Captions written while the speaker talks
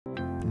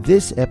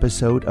This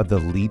episode of the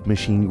Lead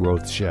Machine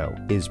Growth Show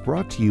is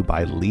brought to you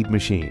by Lead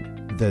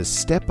Machine, the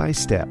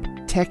step-by-step,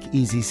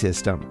 tech-easy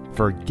system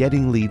for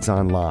getting leads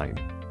online.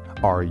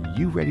 Are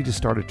you ready to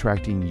start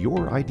attracting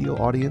your ideal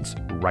audience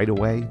right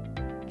away?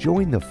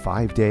 Join the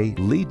 5-day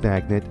Lead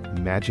Magnet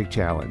Magic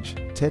Challenge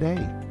today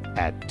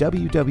at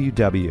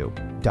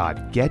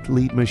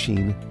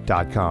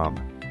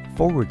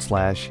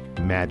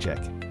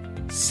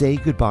www.getleadmachine.com/magic. Say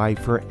goodbye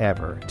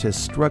forever to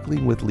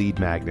struggling with lead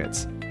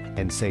magnets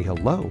and say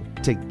hello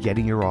to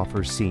getting your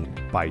offers seen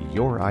by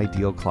your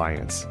ideal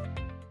clients.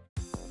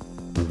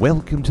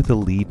 Welcome to the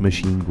Lead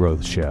Machine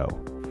Growth Show,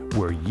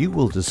 where you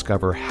will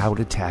discover how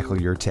to tackle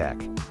your tech,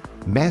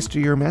 master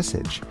your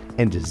message,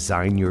 and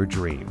design your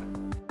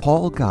dream.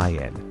 Paul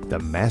Guyan, the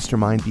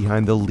mastermind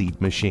behind the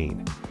Lead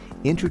Machine,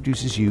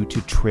 introduces you to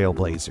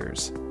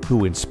trailblazers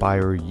who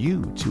inspire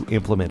you to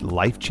implement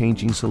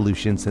life-changing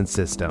solutions and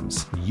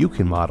systems you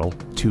can model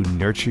to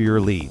nurture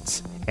your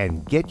leads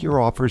and get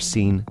your offers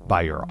seen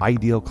by your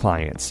ideal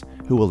clients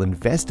who will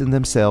invest in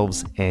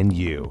themselves and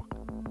you.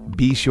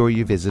 Be sure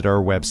you visit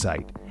our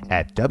website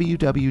at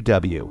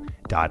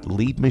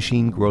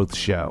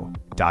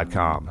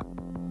www.leadmachinegrowthshow.com.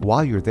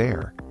 While you're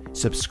there,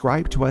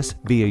 subscribe to us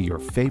via your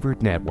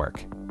favorite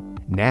network.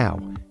 Now,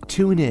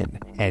 tune in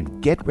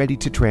and get ready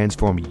to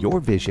transform your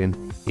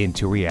vision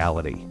into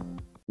reality.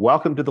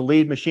 Welcome to the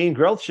Lead Machine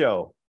Growth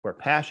Show, where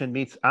passion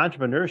meets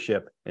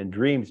entrepreneurship and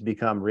dreams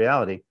become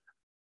reality.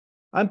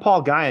 I'm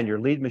Paul Guyan, your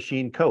Lead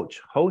Machine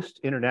coach, host,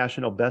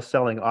 international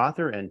best-selling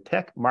author, and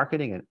tech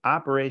marketing and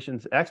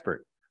operations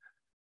expert.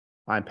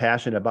 I'm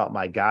passionate about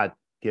my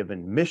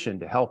God-given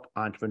mission to help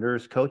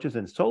entrepreneurs, coaches,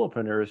 and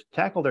solopreneurs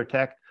tackle their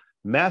tech,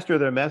 master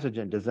their message,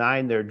 and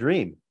design their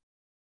dream.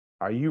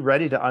 Are you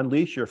ready to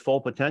unleash your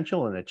full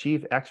potential and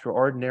achieve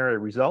extraordinary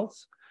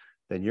results?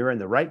 Then you're in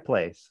the right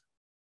place.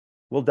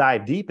 We'll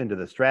dive deep into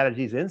the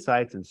strategies,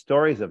 insights, and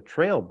stories of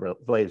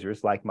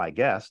trailblazers like my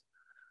guest,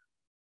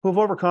 who've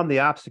overcome the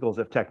obstacles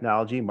of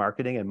technology,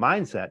 marketing, and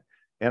mindset,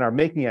 and are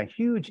making a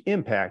huge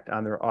impact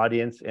on their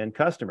audience and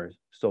customers.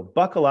 So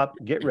buckle up,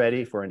 get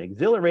ready for an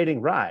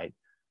exhilarating ride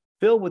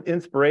filled with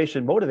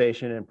inspiration,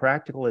 motivation, and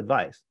practical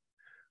advice.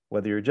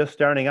 Whether you're just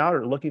starting out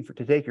or looking to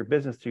take your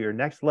business to your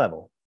next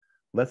level,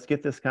 let's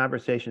get this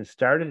conversation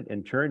started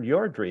and turn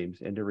your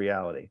dreams into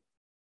reality.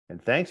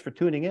 And thanks for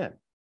tuning in.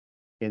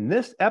 In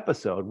this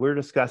episode, we're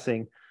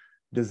discussing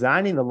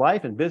designing the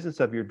life and business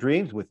of your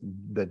dreams with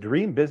the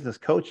dream business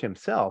coach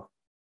himself,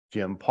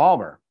 Jim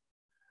Palmer.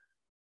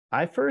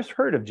 I first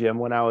heard of Jim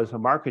when I was a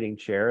marketing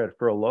chair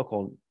for a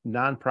local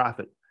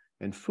nonprofit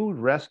and food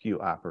rescue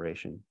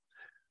operation.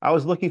 I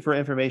was looking for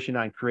information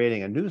on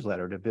creating a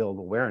newsletter to build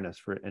awareness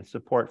for and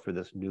support for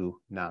this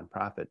new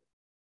nonprofit.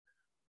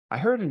 I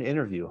heard an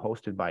interview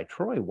hosted by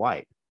Troy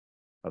White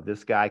of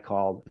this guy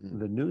called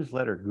the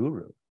Newsletter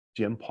Guru,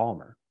 Jim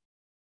Palmer.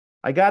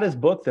 I got his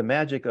book, The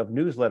Magic of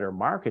Newsletter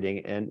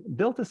Marketing, and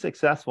built a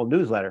successful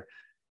newsletter.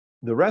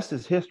 The rest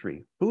is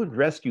history. Food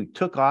rescue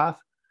took off,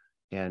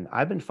 and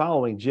I've been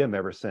following Jim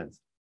ever since.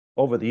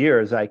 Over the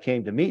years, I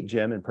came to meet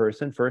Jim in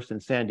person, first in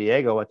San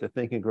Diego at the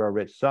Think and Grow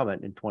Rich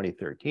Summit in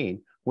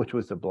 2013, which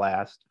was a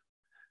blast.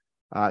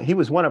 He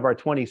was one of our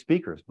 20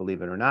 speakers,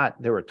 believe it or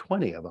not. There were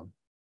 20 of them,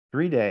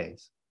 3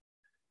 days.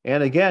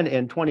 And again,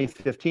 in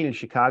 2015 in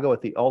Chicago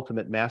at the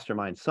Ultimate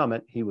Mastermind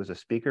Summit, he was a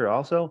speaker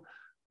also.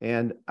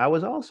 And I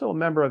was also a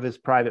member of his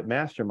private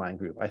mastermind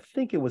group. I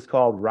think it was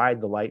called Ride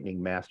the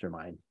Lightning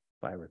Mastermind,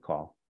 if I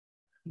recall.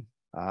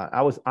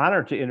 I was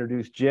honored to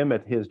introduce Jim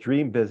at his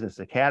Dream Business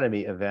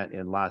Academy event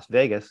in Las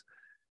Vegas.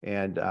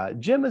 And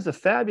Jim is a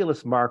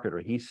fabulous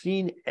marketer. He's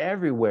seen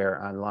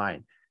everywhere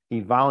online. He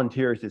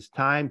volunteers his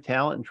time,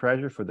 talent, and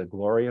treasure for the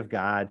glory of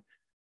God.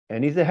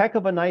 And he's a heck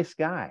of a nice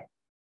guy.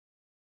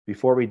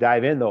 Before we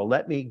dive in, though,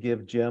 let me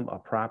give Jim a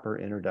proper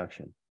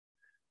introduction.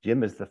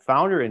 Jim is the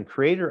founder and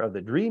creator of the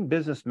Dream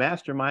Business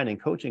Mastermind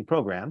and Coaching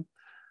Program,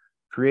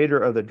 creator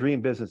of the Dream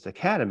Business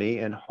Academy,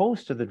 and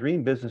host of the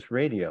Dream Business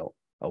Radio,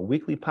 a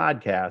weekly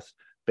podcast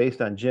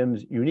based on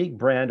Jim's unique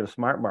brand of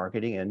smart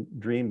marketing and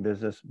dream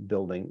business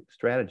building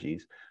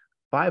strategies.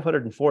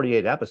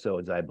 548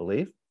 episodes, I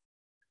believe.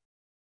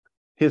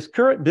 His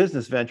current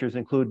business ventures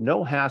include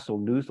No Hassle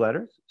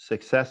Newsletters,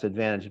 Success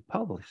Advantage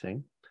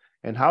Publishing,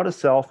 and How to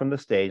Sell from the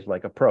Stage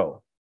Like a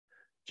Pro.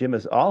 Jim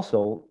is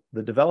also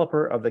the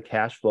developer of the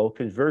Cash Flow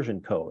Conversion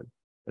Code,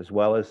 as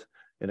well as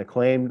an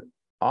acclaimed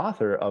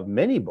author of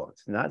many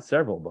books, not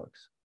several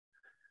books.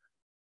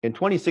 In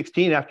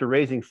 2016, after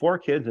raising 4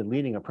 kids and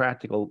leading a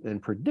practical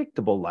and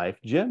predictable life,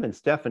 Jim and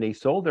Stephanie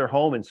sold their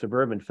home in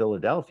suburban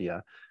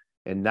Philadelphia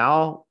and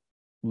now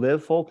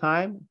live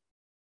full-time,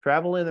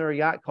 travel in their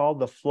yacht called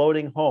the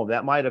Floating Home.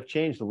 That might have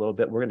changed a little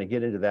bit. We're going to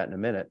get into that in a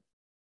minute.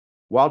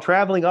 While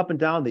traveling up and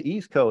down the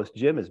East Coast,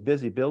 Jim is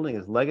busy building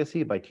his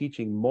legacy by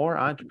teaching more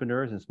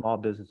entrepreneurs and small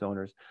business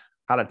owners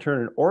how to turn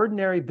an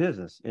ordinary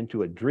business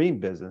into a dream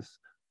business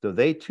so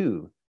they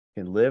too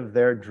can live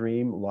their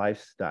dream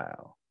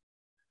lifestyle.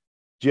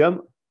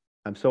 Jim,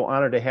 I'm so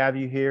honored to have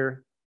you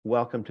here.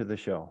 Welcome to the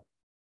show.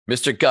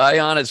 Mr.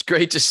 Guyon, it's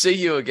great to see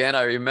you again.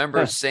 I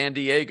remember San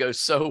Diego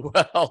so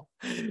well.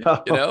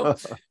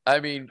 I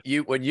mean,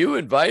 when you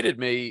invited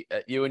me,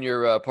 you and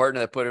your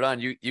partner that put it on,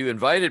 you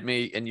invited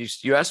me and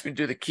you asked me to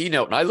do the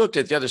keynote. And I looked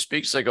at the other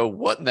speakers. I go,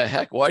 what in the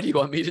heck? Why do you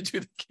want me to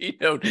do the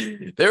keynote?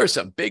 There were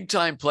some big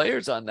time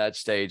players on that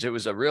stage. It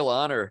was a real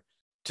honor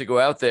to go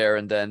out there.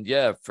 And then,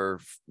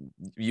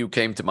 you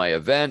came to my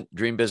event,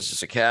 Dream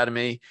Business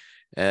Academy.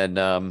 And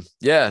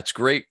it's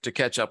great to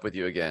catch up with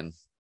you again.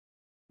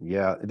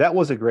 Yeah, that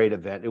was a great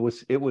event.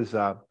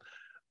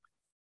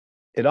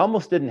 It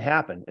almost didn't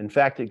happen. In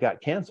fact, it got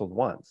canceled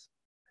once,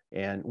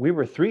 and we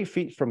were 3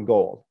 feet from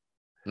gold.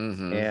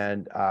 Mm-hmm.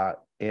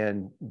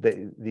 And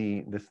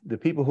the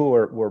people who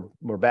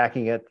were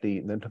backing it,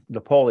 the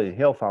Napoleon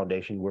Hill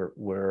Foundation,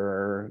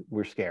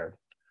 were scared.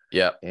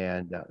 Yeah.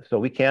 And so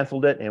we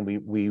canceled it, and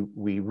we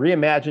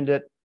reimagined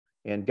it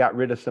and got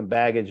rid of some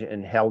baggage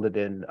and held it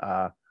in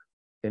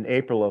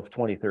April of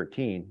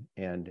 2013.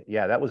 And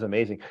yeah, that was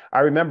amazing. I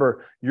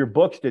remember your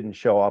books didn't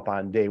show up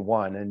on day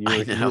one, and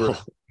you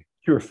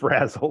were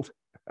frazzled.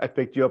 I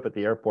picked you up at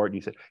the airport and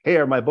you said, "Hey,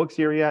 are my books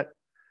here yet?"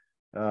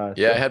 I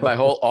had my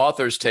whole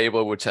author's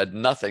table, which had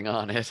nothing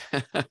on it.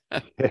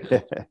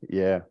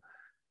 Yeah.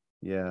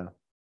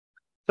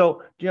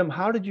 So, Jim,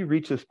 how did you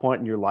reach this point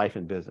in your life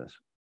and business?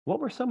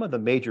 What were some of the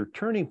major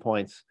turning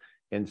points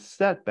and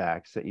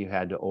setbacks that you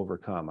had to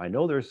overcome? I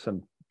know there's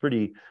some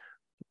pretty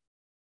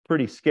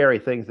scary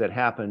things that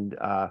happened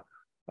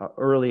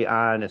early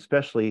on,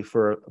 especially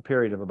for a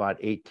period of about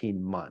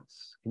 18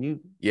 months. Can you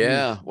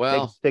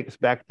take us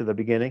back to the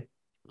beginning?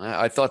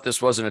 I thought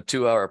this wasn't a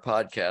 2-hour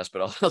podcast,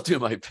 but I'll do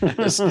my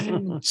best.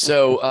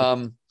 So,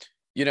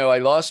 I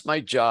lost my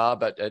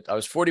job I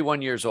was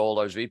 41 years old.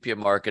 I was VP of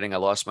marketing. I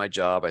lost my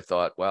job. I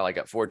thought, well, I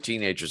got 4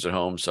 teenagers at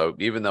home. So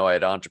even though I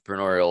had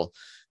entrepreneurial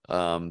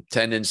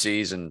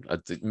tendencies and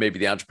maybe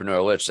the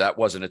entrepreneurial itch, that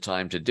wasn't a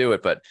time to do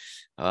it. But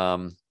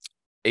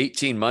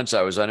 18 months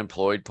I was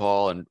unemployed,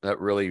 Paul, and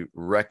that really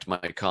wrecked my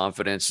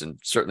confidence and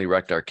certainly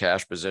wrecked our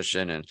cash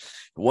position. And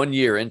 1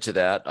 year into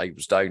that, I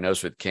was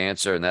diagnosed with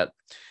cancer, and that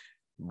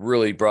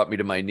really brought me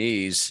to my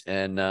knees.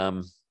 And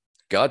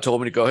God told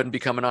me to go ahead and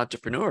become an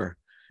entrepreneur.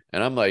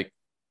 And I'm like,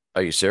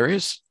 are you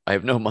serious? I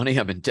have no money.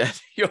 I'm in debt.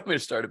 You want me to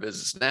start a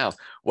business now?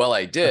 Well,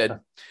 I did.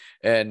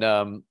 And,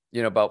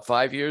 about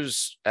 5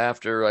 years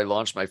after I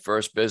launched my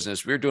first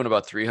business, we were doing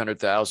about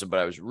 300,000, but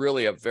I was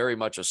really very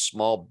much a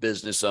small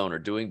business owner,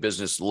 doing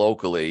business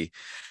locally,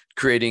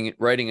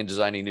 writing and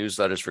designing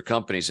newsletters for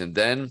companies. And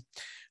then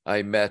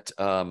I met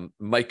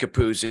Mike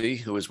Capuzzi,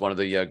 who was one of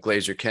the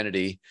Glazer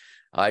Kennedy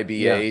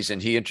IBAs. Yeah.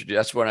 And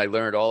that's when I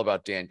learned all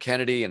about Dan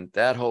Kennedy and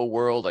that whole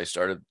world. I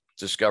started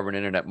discovering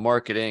internet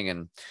marketing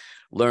and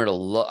learned a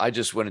lot. I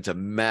just went into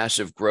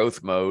massive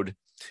growth mode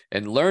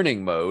and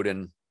learning mode.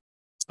 And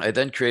I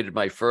then created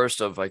my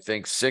first of, I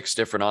think, 6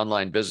 different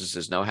online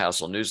businesses, No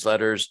Hassle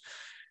Newsletters.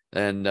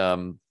 And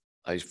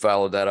I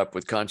followed that up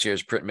with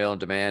Concierge Print Mail on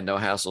Demand, No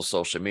Hassle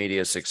Social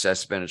Media,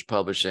 Success Advantage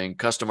Publishing,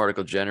 Custom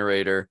Article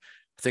Generator.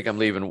 I think I'm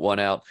leaving one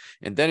out.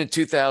 And then in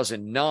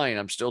 2009,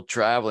 I'm still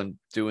traveling,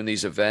 doing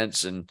these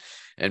events, and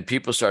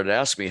people started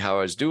asking me how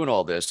I was doing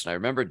all this. And I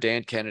remember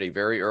Dan Kennedy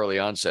very early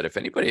on said, if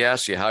anybody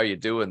asks you how you're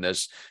doing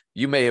this,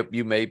 you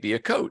may be a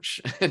coach.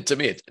 And to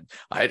me,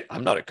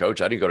 I'm not a coach.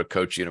 I didn't go to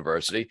Coach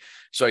University.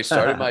 So I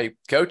started my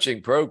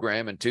coaching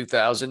program in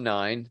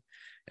 2009.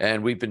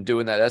 And we've been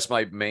doing that. That's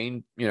my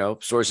main,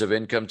 source of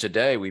income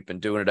today. We've been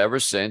doing it ever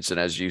since. And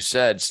as you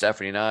said,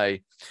 Stephanie and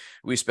I,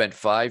 we spent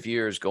 5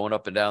 years going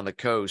up and down the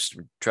coast,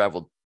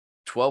 traveled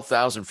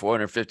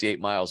 12,458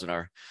 miles in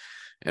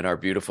our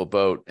beautiful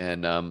boat.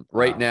 And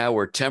right now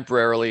we're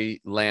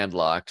temporarily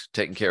landlocked,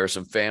 taking care of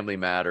some family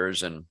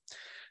matters and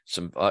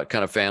some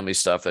kind of family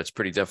stuff that's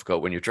pretty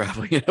difficult when you're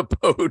traveling in a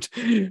boat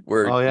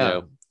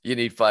where you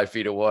need 5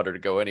 feet of water to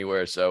go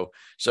anywhere. So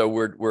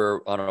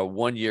we're on a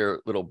 1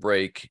 year little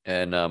break,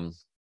 and then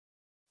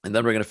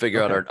we're going to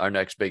figure out our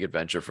next big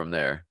adventure from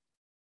there.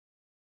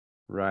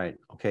 Right.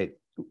 Okay.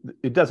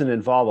 It doesn't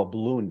involve a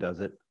balloon, does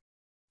it?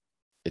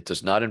 It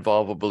does not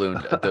involve a balloon.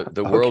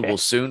 The world will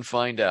soon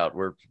find out.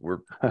 We're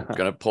going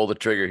to pull the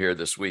trigger here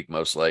this week,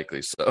 most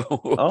likely. So.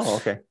 Oh,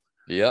 okay.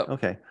 Yep.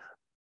 Okay.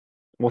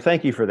 Well,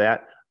 thank you for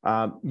that.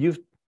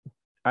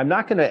 I'm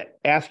not going to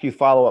ask you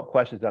follow-up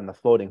questions on the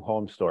floating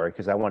home story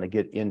because I want to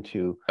get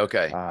into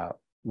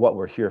what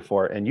we're here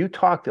for. And you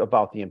talked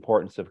about the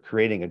importance of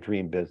creating a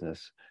dream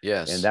business.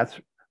 Yes. And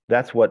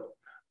that's what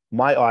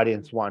my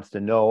audience wants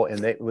to know, and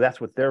that's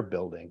what they're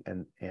building.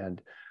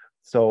 And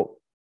so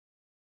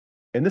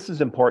this is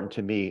important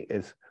to me,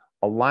 is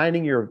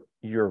aligning your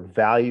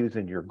values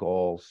and your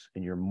goals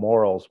and your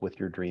morals with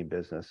your dream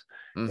business.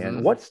 Mm-hmm.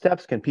 And what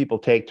steps can people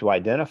take to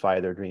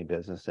identify their dream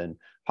business, and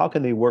how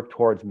can they work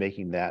towards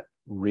making that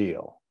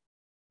real?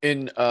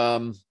 In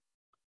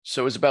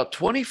So it was about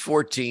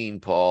 2014,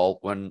 Paul,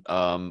 when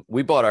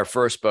we bought our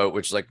first boat,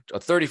 which is like a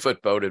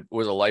 30-foot boat. It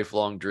was a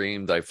lifelong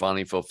dream that I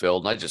finally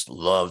fulfilled. And I just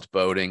loved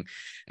boating.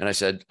 And I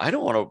said, I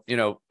don't want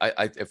to,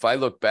 if I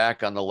look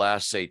back on the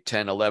last, say,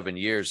 10, 11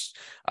 years,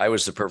 I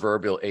was the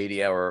proverbial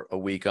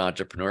 80-hour-a-week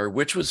entrepreneur,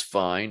 which was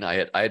fine.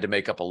 I had to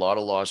make up a lot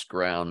of lost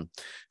ground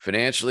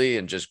financially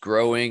and just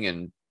growing,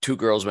 and 2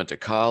 girls went to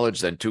college,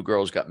 then 2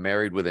 girls got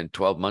married within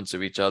 12 months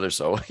of each other.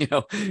 So,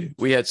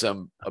 we had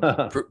some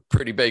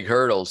pretty big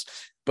hurdles,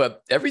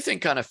 but everything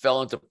kind of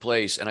fell into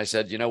place. And I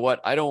said, you know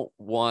what? I don't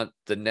want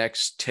the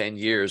next 10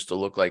 years to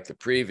look like the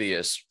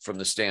previous from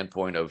the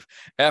standpoint of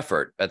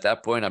effort. At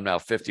that point, I'm now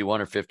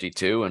 51 or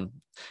 52, and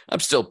I'm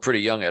still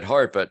pretty young at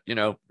heart, but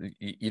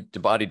the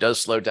body does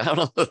slow down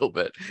a little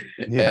bit.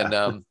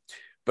 Yeah. And,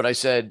 but I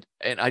said,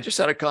 and I just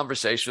had a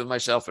conversation with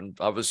myself, and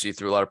obviously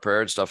through a lot of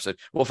prayer and stuff, said,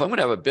 well, if I'm going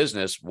to have a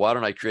business, why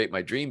don't I create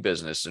my dream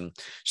business? And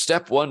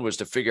step one was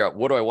to figure out,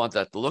 what do I want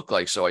that to look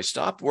like? So I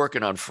stopped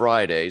working on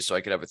Fridays so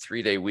I could have a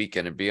 3-day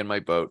weekend and be in my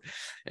boat.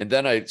 And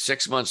then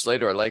 6 months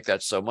later, I liked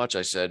that so much,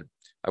 I said,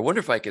 I wonder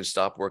if I can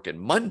stop working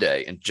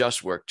Monday and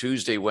just work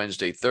Tuesday,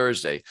 Wednesday,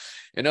 Thursday.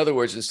 In other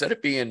words, instead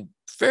of being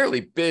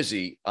fairly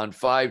busy on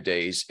 5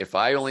 days, if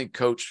I only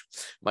coach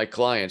my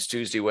clients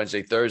Tuesday,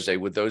 Wednesday, Thursday,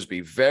 would those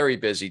be very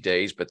busy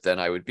days, but then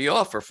I would be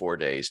off for 4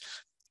 days.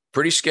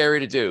 Pretty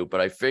scary to do,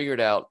 but I figured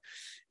out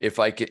if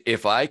I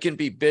can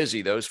be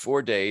busy those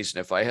 4 days,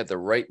 and if I had the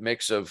right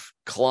mix of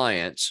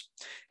clients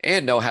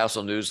and No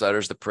Hassle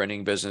newsletters, the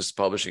printing business,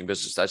 publishing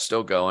business, that's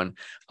still going,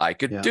 I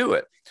could do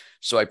it.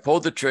 So I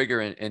pulled the trigger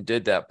and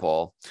did that,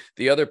 Paul.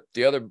 The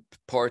other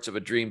parts of a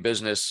dream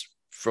business,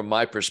 from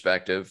my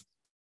perspective,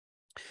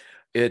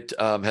 it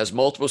has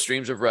multiple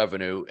streams of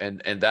revenue,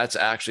 and that's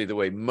actually the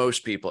way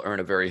most people earn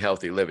a very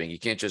healthy living. You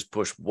can't just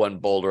push one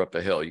boulder up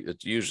a hill.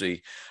 It's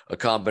usually a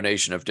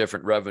combination of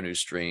different revenue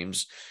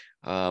streams.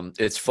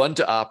 It's fun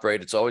to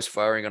operate. It's always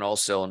firing on all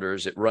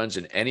cylinders. It runs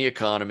in any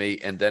economy.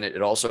 And then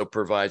it also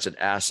provides an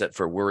asset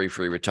for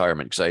worry-free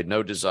retirement, because I had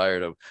no desire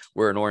to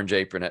wear an orange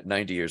apron at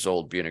 90 years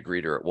old, being a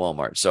greeter at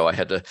Walmart. So I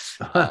had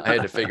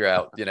to figure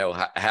out,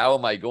 how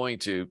am I going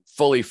to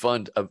fully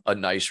fund a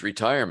nice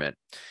retirement?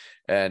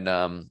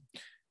 And,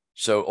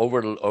 so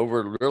over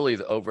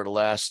the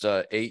last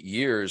 8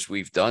 years,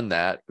 we've done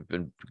that.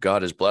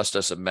 God has blessed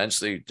us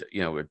immensely.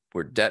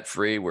 We're debt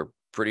free. We're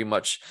pretty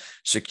much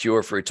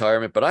secure for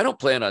retirement, but I don't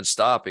plan on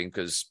stopping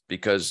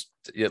because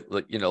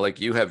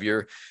like you have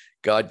your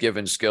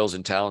God-given skills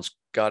and talents.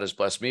 God has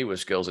blessed me with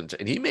skills, and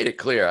he made it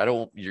clear,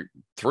 you're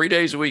 3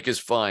 days a week is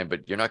fine,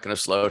 but you're not going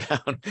to slow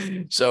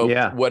down.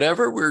 So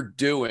whatever we're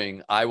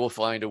doing, I will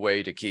find a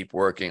way to keep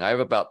working. I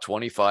have about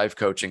 25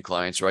 coaching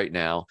clients right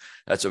now.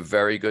 That's a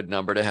very good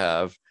number to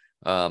have.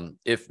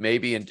 If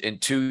maybe in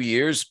 2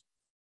 years,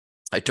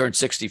 I turned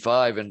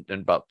 65 in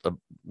about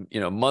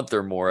a month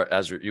or more,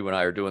 as you and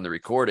I are doing the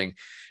recording.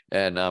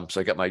 And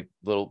so I got my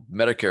little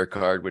Medicare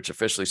card, which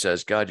officially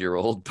says, God, you're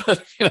old,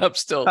 but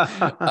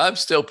I'm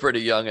still pretty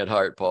young at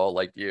heart, Paul,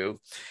 like you.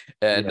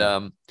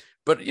 And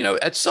but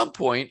at some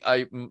point,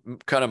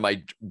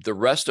 the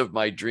rest of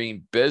my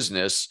dream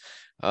business,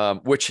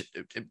 which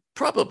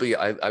probably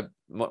I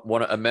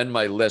want to amend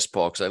my list,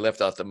 Paul, because I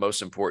left out the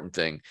most important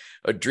thing.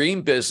 A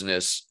dream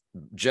business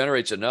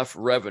generates enough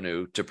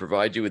revenue to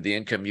provide you with the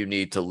income you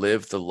need to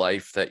live the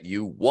life that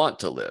you want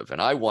to live.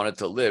 And I wanted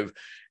to live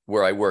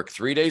where I work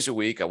 3 days a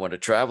week. I want to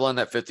travel on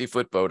that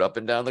 50-foot boat up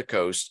and down the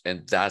coast.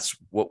 And that's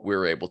what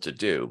we're able to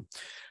do.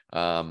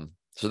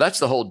 So that's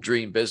the whole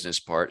dream business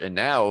part. And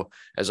now,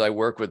 as I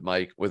work with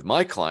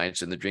my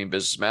clients in the Dream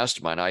Business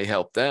Mastermind, I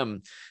help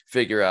them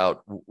figure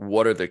out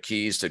what are the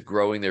keys to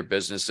growing their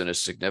business in a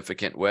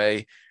significant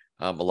way.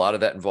 A lot of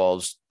that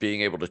involves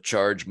being able to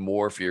charge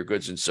more for your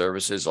goods and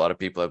services. A lot of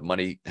people have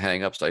money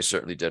hang-ups. I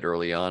certainly did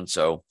early on.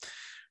 So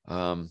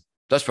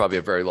that's probably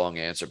a very long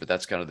answer, but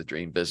that's kind of the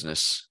dream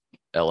business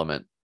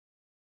element.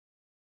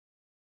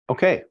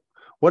 Okay.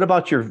 What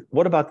about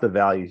the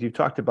values? You've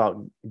talked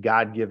about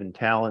God-given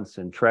talents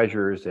and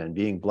treasures and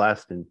being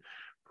blessed and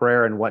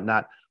prayer and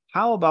whatnot.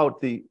 How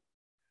about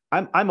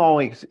I'm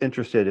always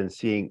interested in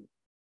seeing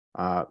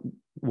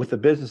with the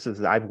businesses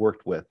that I've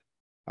worked with,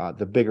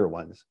 the bigger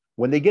ones,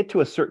 when they get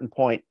to a certain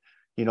point,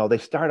 they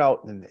start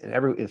out and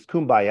it's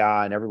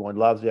kumbaya and everyone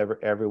loves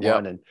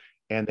everyone.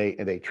 And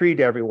they treat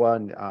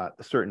everyone a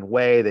certain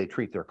way. They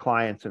treat their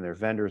clients and their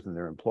vendors and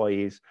their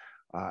employees.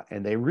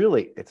 And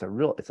it's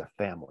a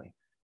family.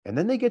 And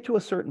then they get to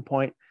a certain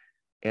point,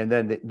 and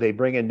then they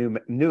bring in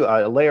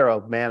a layer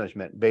of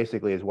management,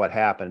 basically, is what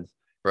happens.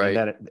 Right.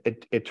 And then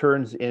it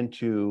turns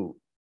into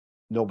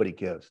nobody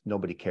gives,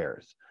 nobody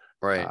cares.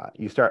 Right.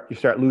 You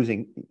start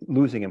losing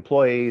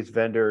employees,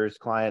 vendors,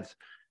 clients.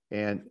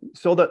 And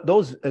so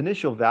those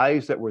initial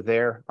values that were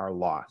there are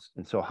lost.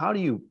 And so how do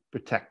you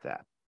protect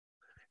that?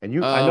 And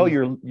I know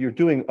you're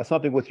doing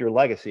something with your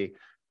legacy.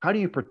 How do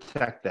you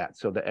protect that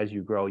so that as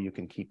you grow, you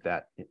can keep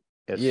that?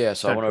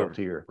 So I want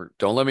to,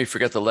 don't let me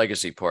forget the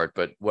legacy part.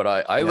 But what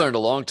I learned a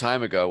long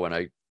time ago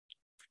when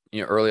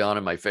early on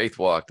in my faith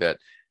walk, that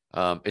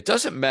it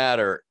doesn't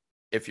matter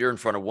if you're in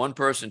front of one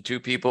person, two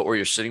people, or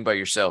you're sitting by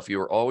yourself, you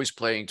are always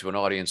playing to an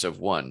audience of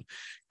one.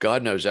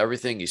 God knows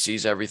everything. He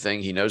sees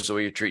everything. He knows the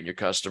way you're treating your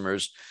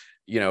customers.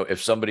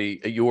 If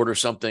you order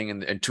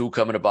something and two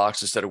come in a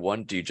box instead of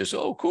one, do you just,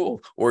 oh,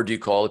 cool? Or do you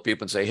call the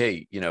people and say,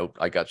 hey,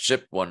 I got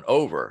shipped one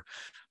over,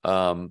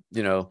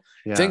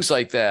 things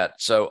like that.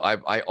 So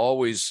I've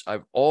always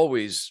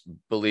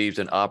believed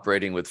in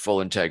operating with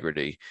full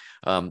integrity.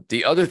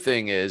 The other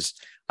thing is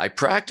I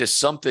practice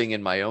something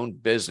in my own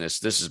business.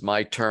 This is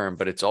my term,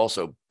 but it's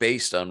also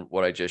based on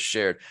what I just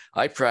shared.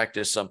 I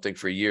practiced something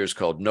for years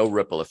called no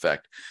ripple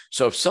effect.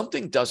 So if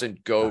something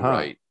doesn't go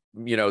right,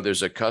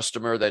 there's a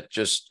customer that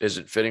just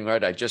isn't fitting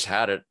right. I just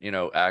had it,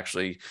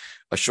 actually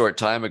a short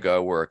time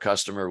ago where a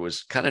customer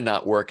was kind of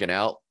not working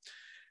out.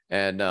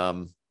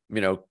 And,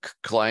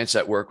 clients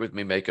that work with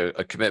me make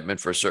a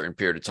commitment for a certain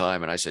period of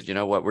time. And I said, you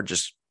know what, we're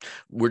just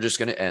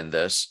going to end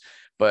this.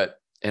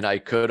 And I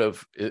could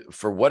have,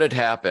 for what had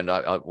happened,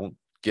 I won't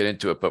get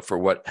into it, but for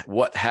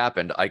what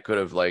happened, I could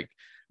have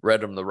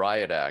read them the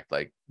riot act,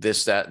 like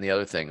this, that, and the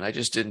other thing. And I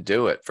just didn't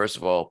do it. First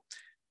of all,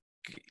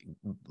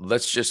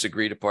 let's just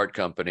agree to part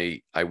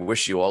company. I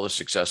wish you all the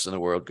success in the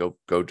world.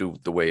 Go do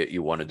the way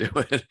you want to do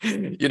it.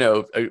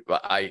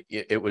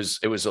 It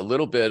was a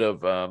little bit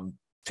of I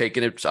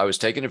was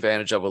taken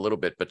advantage of a little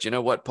bit, but you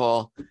know what,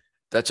 Paul,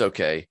 that's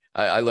okay.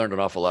 I learned an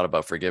awful lot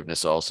about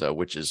forgiveness also,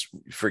 which is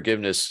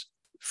forgiving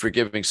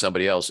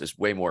somebody else is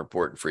way more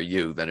important for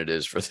you than it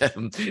is for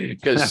them.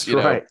 Because,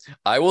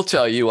 I will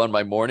tell you on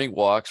my morning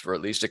walks for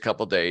at least a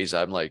couple of days,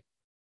 I'm like,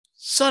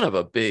 son of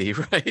a bee,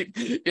 right?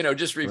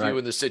 Just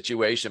reviewing the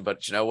situation.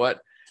 But you know what?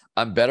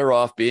 I'm better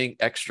off being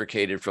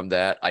extricated from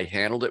that. I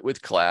handled it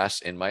with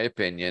class, in my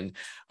opinion.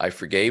 I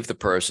forgave the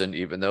person,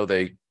 even though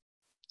they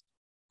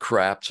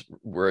crapped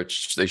where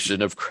they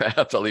shouldn't have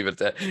crapped. I'll leave it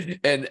at that.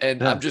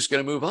 And I'm just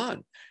going to move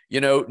on.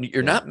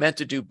 You're not meant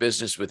to do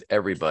business with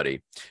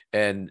everybody.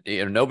 And,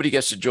 nobody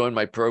gets to join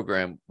my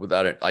program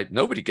without it.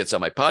 Nobody gets on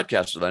my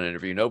podcast without an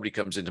interview. Nobody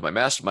comes into my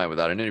mastermind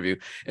without an interview.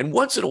 And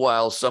once in a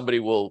while, somebody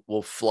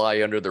will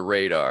fly under the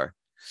radar.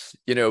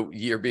 You're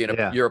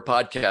a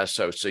podcast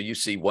host. So you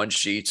see one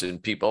sheets and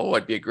people, oh,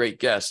 I'd be a great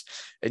guest.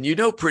 And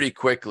pretty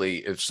quickly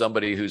if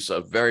somebody who's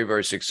a very,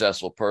 very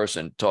successful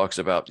person talks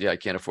about, I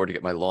can't afford to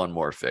get my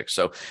lawnmower fixed.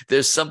 So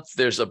there's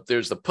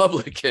the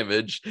public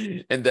image,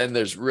 and then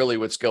there's really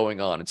what's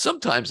going on. And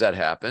sometimes that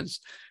happens,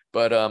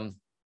 but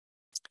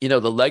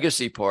the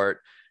legacy part,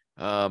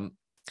 a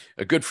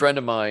good friend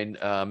of mine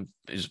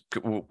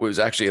was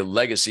actually a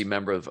legacy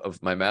member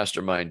of my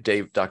mastermind,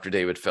 Dr.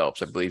 David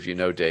Phelps. I believe you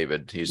know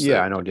David.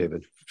 I know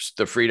David.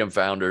 The Freedom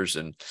Founders.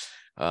 And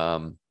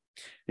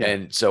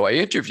so I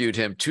interviewed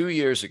him 2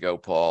 years ago,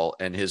 Paul,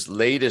 and his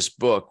latest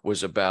book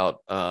was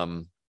about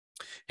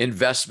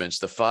investments,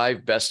 the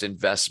 5 best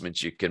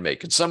investments you can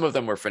make. And some of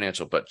them were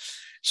financial, but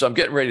so I'm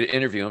getting ready to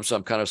interview him. So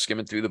I'm kind of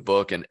skimming through the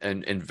book and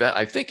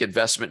I think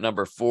investment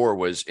number 4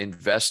 was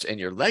invest in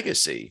your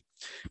legacy.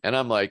 And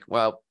I'm like,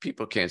 well,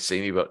 people can't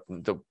see me, but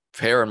the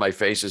hair on my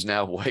face is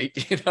now white,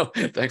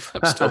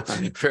 thankfully I'm still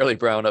fairly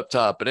brown up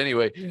top. But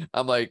anyway,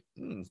 I'm like,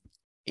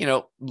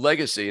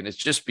 legacy. And it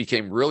just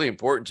became really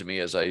important to me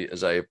as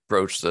I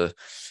approached the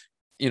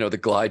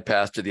glide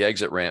path to the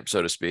exit ramp,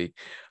 so to speak.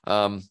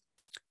 I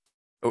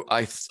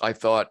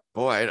thought,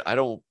 boy,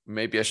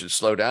 maybe I should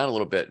slow down a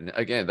little bit. And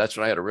again, that's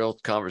when I had a real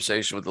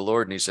conversation with the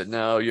Lord. And he said,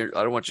 no, I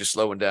don't want you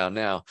slowing down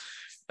now.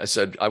 I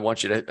said, I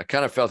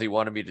kind of felt he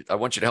wanted I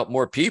want you to help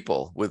more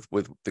people with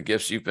the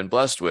gifts you've been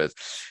blessed with.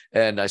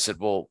 And I said,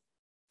 well,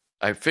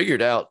 I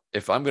figured out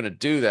if I'm going to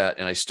do that,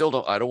 and I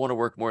don't want to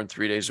work more than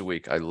 3 days a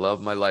week. I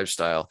love my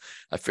lifestyle.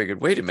 I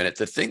figured, wait a minute,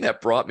 the thing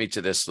that brought me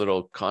to this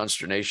little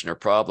consternation or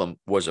problem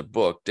was a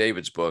book,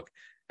 David's book.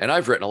 And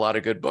I've written a lot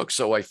of good books.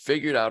 So I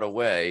figured out a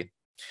way.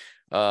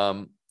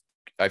 To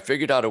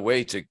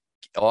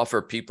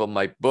offer people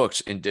my books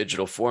in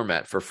digital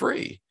format for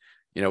free.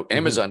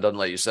 Amazon doesn't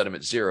let you set them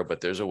at 0,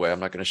 but there's a way. I'm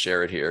not going to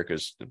share it here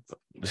because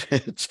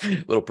it's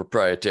a little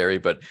proprietary,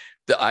 but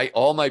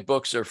all my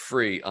books are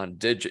free on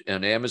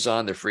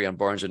Amazon. They're free on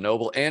Barnes &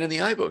 Noble and in the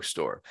iBook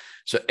store.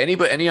 So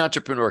any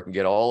entrepreneur can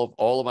get all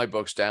of my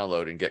books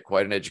downloaded and get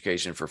quite an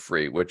education for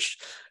free, which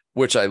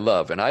I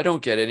love. And I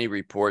don't get any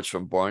reports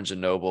from Barnes &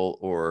 Noble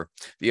or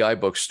the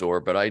iBook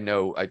store, but I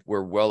know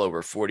we're well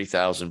over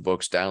 40,000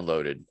 books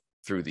downloaded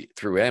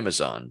through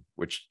Amazon,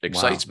 which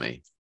excites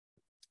me.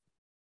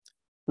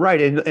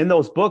 Right. And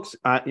those books,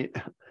 as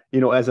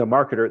a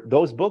marketer,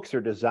 those books are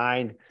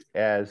designed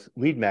as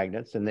lead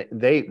magnets, and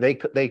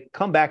they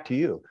come back to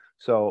you.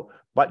 So,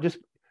 but just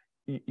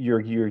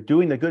you're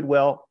doing the good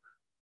well,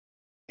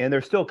 and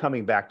they're still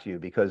coming back to you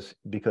because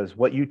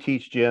what you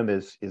teach, Jim,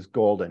 is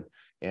golden,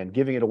 and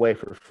giving it away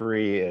for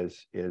free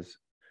is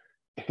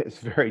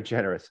very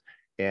generous.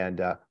 And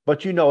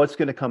but it's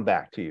going to come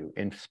back to you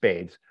in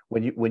spades.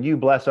 When you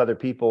bless other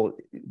people,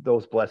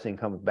 those blessings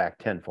come back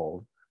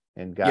tenfold.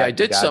 And God, I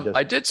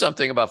did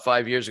something about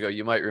 5 years ago.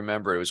 You might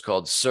remember it was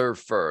called Serve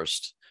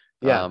First.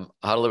 How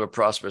to live a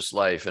prosperous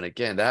life. And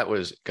again,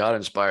 God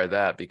inspired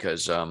that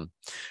because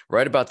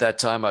right about that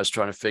time I was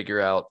trying to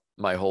figure out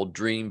my whole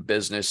dream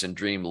business and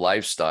dream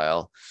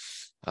lifestyle,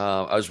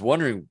 I was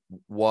wondering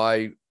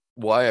why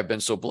I've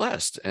been so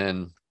blessed.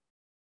 And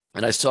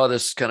I saw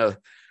this kind of,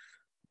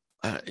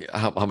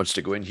 how much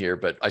to go in here,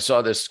 but I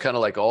saw this kind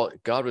of like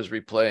God was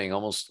replaying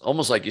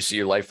almost like you see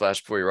your life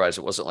flash before your eyes.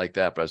 It wasn't like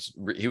that, but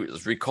he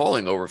was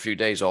recalling over a few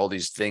days all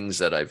these things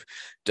that I've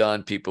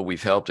done, people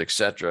we've helped,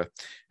 etc.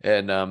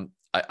 And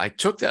I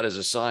took that as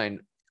a sign.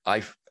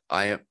 I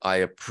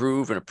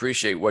approve and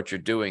appreciate what you're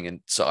doing, and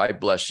so I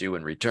bless you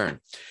in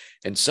return.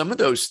 And some of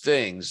those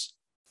things,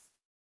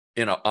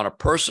 on a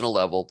personal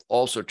level,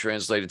 also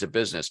translated to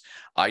business.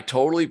 I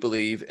totally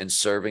believe in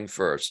serving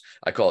first.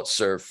 I call it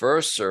serve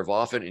first, serve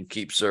often, and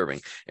keep serving.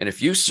 And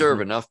if you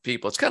serve enough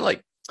people, it's kind of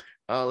like,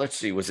 let's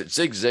see, was it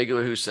Zig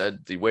Ziglar who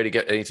said the way to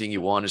get anything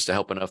you want is to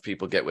help enough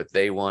people get what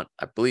they want?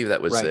 I believe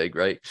that was Zig,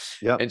 right?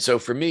 Yeah. And so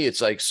for me,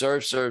 it's like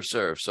serve, serve,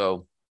 serve.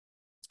 So,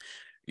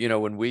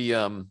 when we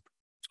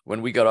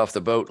got off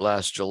the boat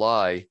last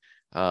July,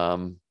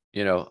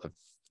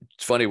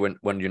 it's funny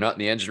when you're not in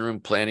the engine room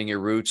planning your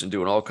routes and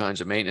doing all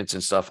kinds of maintenance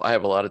and stuff, I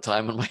have a lot of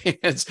time on my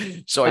hands.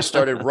 So I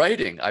started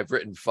writing. I've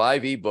written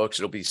 5 ebooks.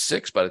 It'll be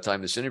 6 by the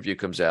time this interview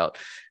comes out.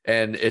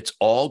 And it's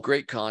all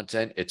great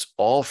content. It's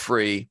all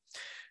free.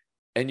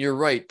 And you're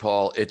right,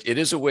 Paul, it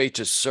is a way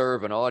to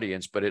serve an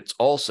audience, but it's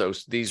also,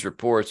 these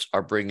reports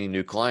are bringing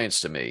new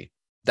clients to me.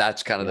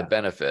 That's kind of the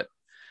benefit.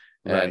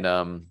 Right.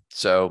 And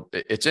so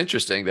it's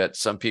interesting that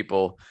some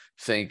people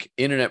think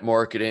internet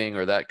marketing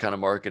or that kind of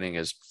marketing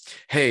is,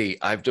 hey,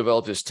 I've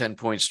developed this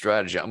 10-point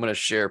strategy. I'm going to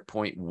share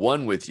point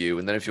 1 with you.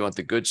 And then if you want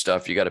the good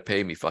stuff, you got to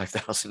pay me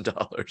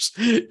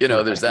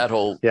 $5,000. There's that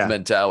whole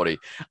mentality.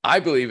 I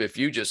believe if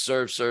you just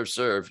serve, it's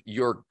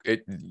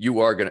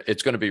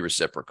going to be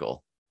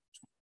reciprocal.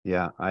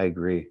 Yeah, I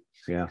agree.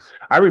 Yeah.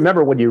 I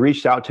remember when you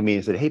reached out to me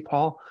and said, hey,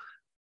 Paul,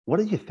 what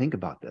do you think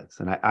about this?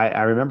 And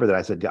I remember that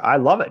I said, I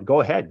love it.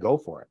 Go ahead, go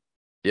for it.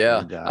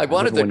 Yeah, and, I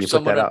wanted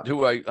someone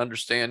who I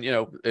understand,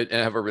 and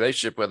have a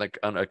relationship with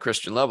on a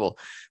Christian level,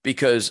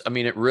 because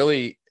it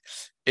really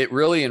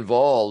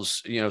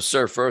involves,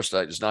 serve first.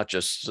 It's not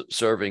just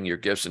serving your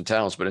gifts and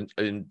talents, but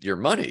in your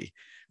money,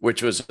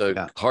 which was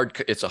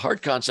it's a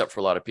hard concept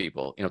for a lot of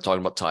people,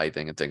 talking about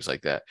tithing and things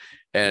like that.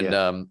 And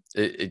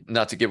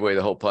not to give away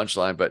the whole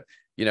punchline, but,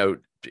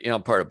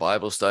 I'm part of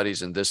Bible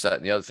studies and this, that,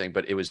 and the other thing,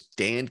 but it was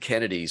Dan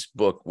Kennedy's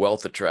book,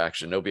 Wealth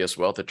Attraction, No BS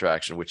Wealth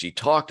Attraction, which he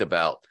talked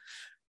about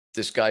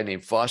this guy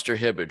named Foster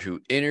Hibbard,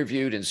 who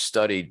interviewed and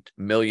studied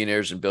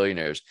millionaires and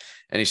billionaires.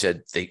 And he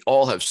said, they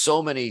all have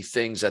so many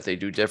things that they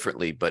do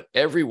differently, but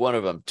every one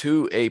of them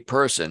to a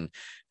person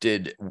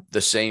did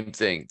the same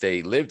thing.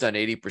 They lived on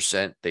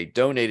 80%, they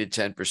donated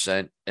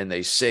 10%, and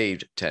they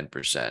saved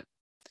 10%.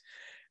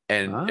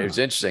 And it was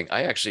interesting.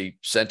 I actually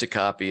sent a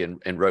copy and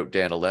wrote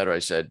Dan a letter. I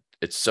said,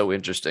 it's so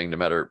interesting, no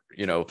matter,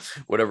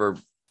 whatever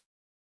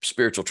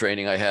spiritual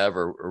training I have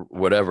or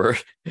whatever,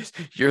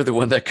 you're the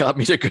one that got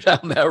me to go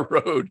down that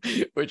road,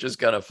 which is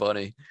kind of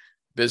funny.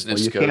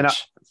 Business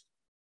coach.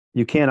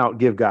 You can't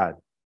outgive God.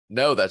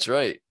 No, that's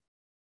right.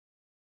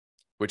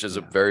 Which is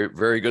a very,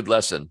 very good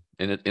lesson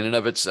in and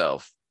of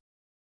itself.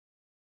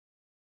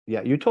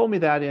 Yeah. You told me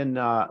that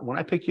when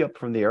I picked you up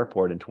from the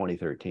airport in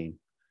 2013.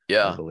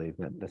 Yeah. I believe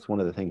that's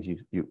one of the things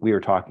we were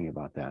talking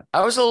about that.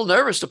 I was a little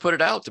nervous to put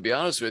it out, to be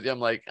honest with you.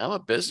 I'm like, I'm a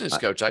business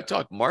coach. I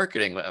talk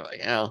marketing,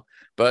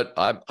 but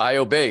I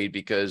obeyed,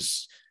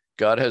 because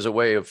God has a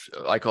way of,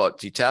 I call it,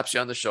 he taps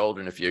you on the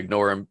shoulder, and if you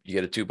ignore him, you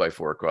get a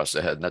 2x4 across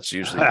the head. And that's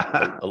usually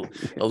a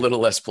little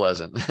less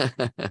pleasant.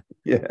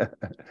 Yeah.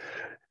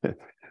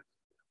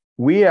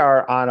 We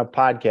are on a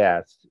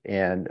podcast,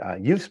 and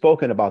you've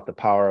spoken about the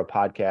power of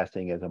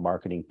podcasting as a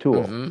marketing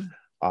tool.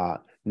 Mm-hmm.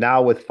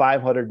 Now with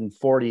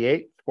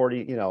 548,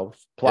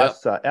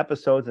 plus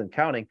episodes and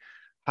counting,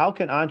 how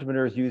can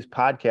entrepreneurs use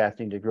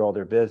podcasting to grow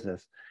their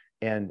business?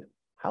 And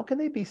how can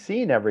they be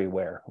seen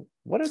everywhere?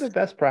 What are the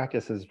best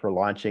practices for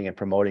launching and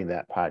promoting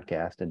that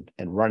podcast and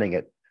running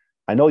it?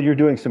 I know you're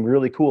doing some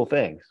really cool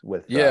things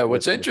with.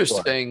 What's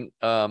interesting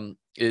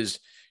is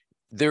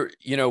there,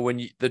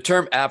 when the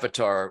term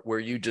avatar, where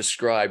you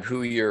describe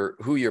who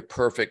your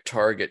perfect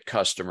target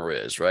customer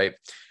is, right?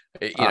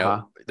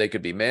 They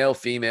could be male,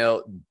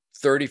 female,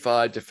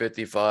 35 to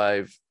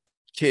 55,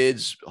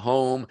 kids,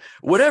 home,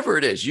 whatever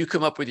it is. You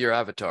come up with your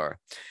avatar,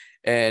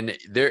 and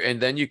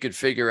then you could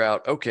figure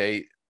out,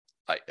 okay,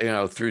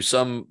 through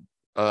some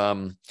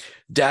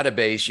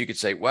database, you could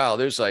say, wow,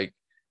 there's like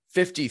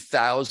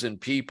 50,000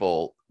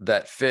 people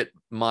that fit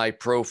my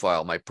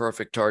profile, my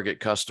perfect target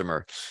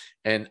customer.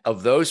 And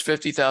of those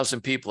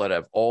 50,000 people that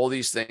have all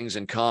these things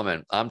in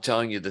common, I'm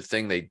telling you, the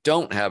thing they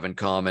don't have in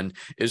common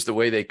is the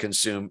way they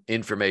consume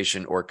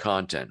information or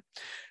content.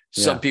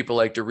 Some people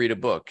like to read a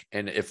book.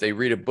 And if they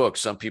read a book,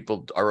 some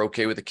people are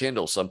okay with a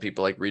Kindle. Some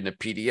people like reading a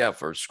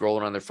PDF or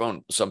scrolling on their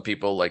phone. Some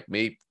people, like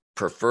me,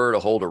 prefer to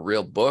hold a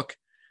real book,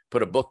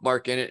 put a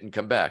bookmark in it, and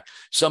come back.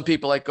 Some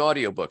people like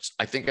audiobooks.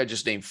 I think I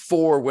just named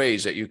 4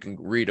 ways that you can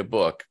read a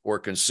book or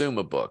consume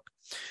a book.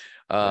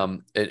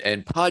 And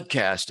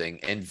podcasting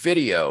and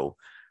video,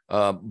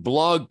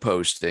 blog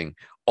posting,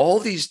 all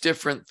these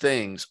different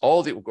things,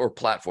 or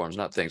platforms,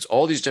 not things,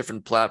 all these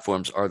different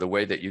platforms are the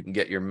way that you can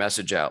get your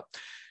message out,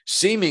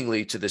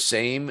 seemingly to the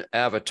same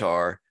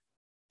avatar,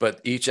 but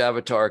each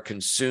avatar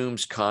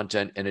consumes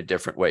content in a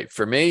different way.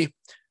 For me,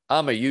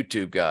 I'm a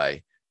YouTube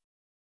guy.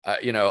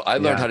 I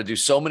learned how to do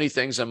so many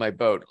things on my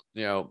boat.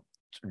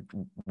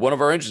 One of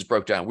our engines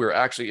broke down. We were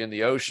actually in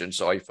the ocean.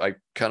 So I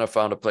kind of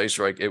found a place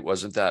where it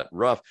wasn't that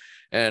rough.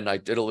 And I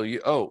did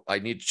I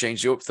need to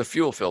change the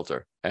fuel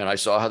filter. And I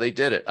saw how they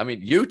did it. I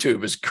mean,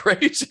 YouTube is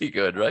crazy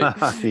good, right?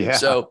 Yeah.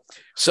 So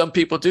some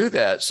people do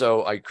that.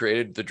 So I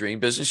created the Dream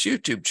Business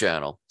YouTube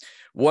channel.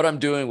 What I'm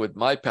doing with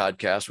my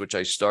podcast, which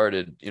I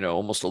started,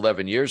 almost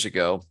 11 years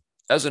ago,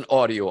 as an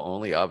audio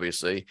only,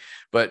 obviously,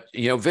 but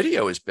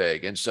video is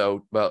big. And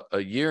so about a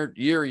year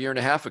and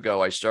a half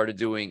ago, I started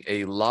doing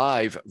a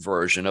live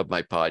version of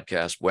my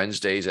podcast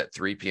Wednesdays at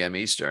 3 p.m.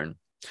 Eastern.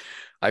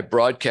 I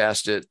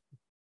broadcast it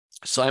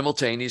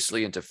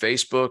simultaneously into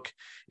Facebook,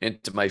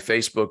 into my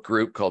Facebook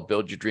group called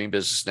Build Your Dream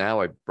Business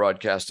Now. I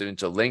broadcast it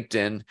into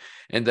LinkedIn,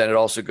 and then it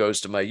also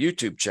goes to my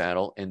YouTube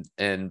channel.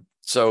 And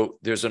so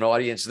there's an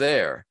audience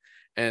there.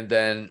 And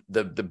then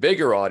the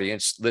bigger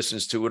audience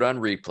listens to it on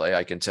replay.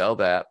 I can tell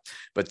that.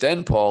 But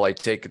then, Paul, I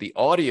take the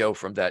audio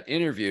from that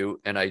interview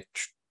and I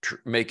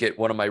make it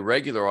one of my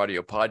regular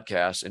audio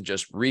podcasts and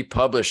just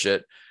republish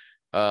it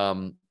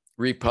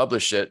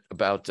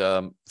about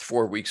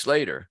 4 weeks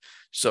later.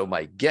 So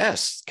my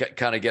guests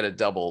kind of get a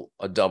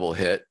double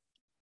hit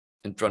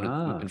in front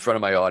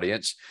of my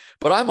audience.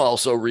 But I'm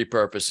also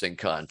repurposing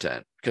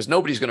content, because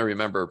nobody's going to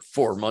remember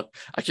 4 months.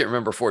 I can't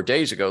remember 4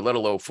 days ago, let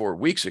alone 4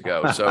 weeks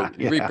ago. So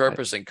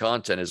repurposing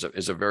content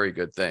is a very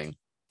good thing.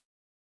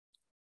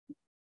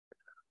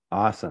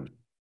 Awesome.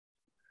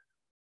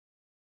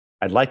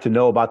 I'd like to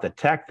know about the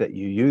tech that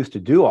you use to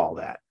do all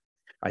that.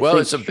 It's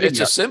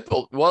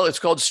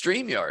called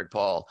StreamYard,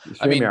 Paul.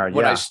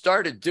 When I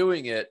started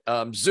doing it,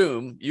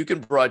 Zoom, you can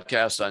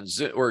broadcast on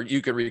Zoom, or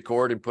you can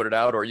record and put it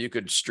out, or you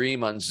could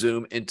stream on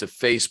Zoom into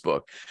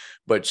Facebook.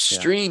 But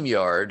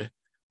StreamYard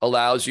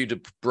allows you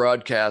to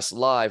broadcast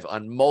live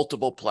on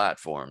multiple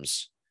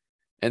platforms.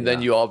 And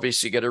then you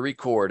obviously get a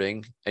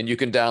recording, and you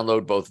can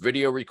download both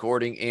video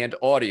recording and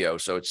audio.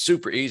 So it's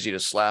super easy to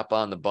slap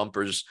on the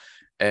bumpers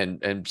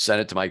and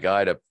send it to my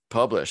guy to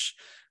publish.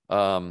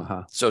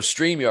 So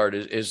StreamYard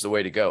is the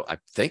way to go. I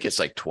think it's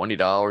like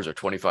 $20 or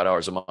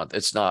 $25 a month.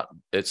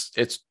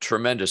 It's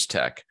tremendous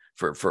tech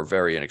for a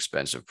very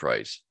inexpensive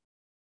price.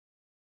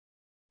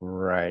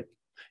 Right.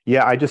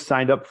 Yeah, I just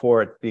signed up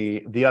for it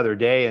the other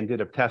day and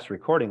did a test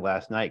recording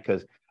last night,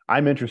 because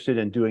I'm interested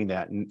in doing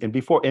that. And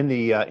before in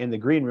the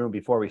green room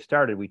before we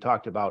started, we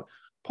talked about,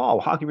 Paul,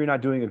 how come you're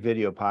not doing a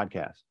video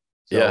podcast?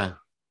 So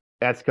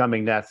that's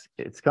coming.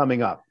 It's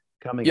coming up.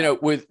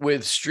 With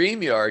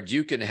StreamYard,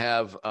 you can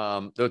have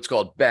what's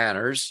called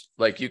banners.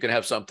 Like, you can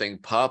have something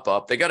pop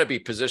up. They got to be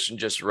positioned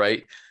just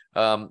right.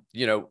 So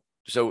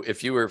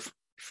if you were,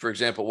 for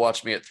example,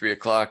 watch me at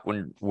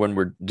 3:00 when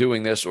we're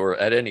doing this, or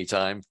at any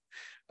time,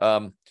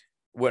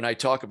 when I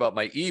talk about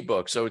my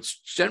ebook. So it's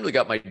generally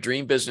got my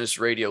Dream Business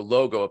Radio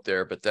logo up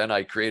there, but then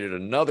I created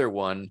another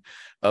one,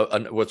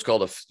 what's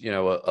called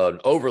an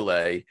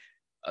overlay.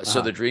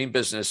 So the Dream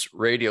Business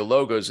Radio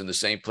logo is in the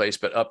same place,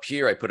 but up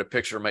here I put a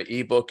picture of my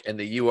ebook and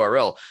the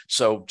URL.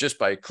 So just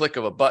by a click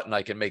of a button,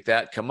 I can make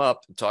that come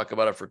up and talk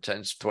about it for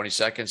 10, 20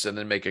 seconds and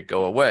then make it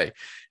go away.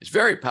 It's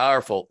very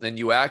powerful. And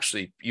you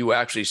actually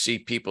see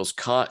people's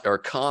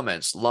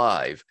comments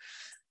live.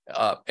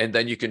 And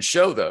then you can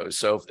show those.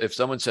 So if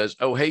someone says,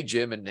 "Oh, hey,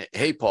 Jim," and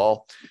 "Hey,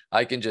 Paul,"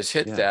 I can just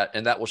hit that,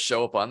 and that will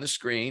show up on the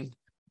screen,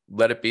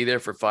 let it be there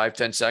for 5,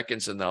 10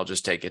 seconds, and then I'll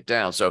just take it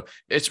down. So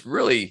it's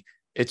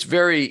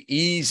very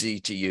easy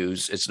to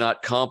use. It's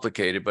not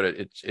complicated, but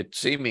it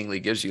seemingly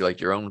gives you like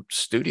your own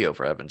studio,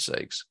 for heaven's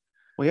sakes.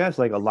 Well, yeah, it's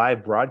like a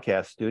live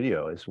broadcast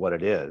studio is what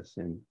it is.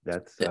 And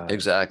that's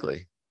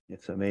exactly.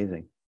 It's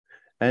amazing.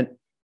 And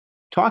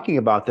talking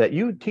about that,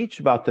 you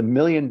teach about the $1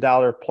 Million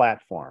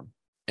Platform.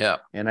 Yeah.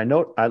 And I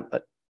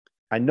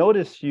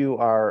notice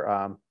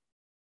you're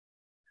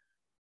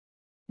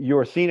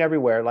seen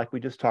everywhere, like we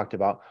just talked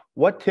about.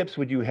 What tips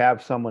would you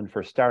have someone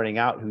for starting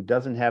out who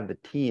doesn't have the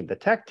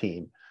tech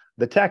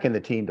and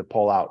the team to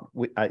pull out?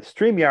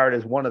 StreamYard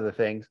is one of the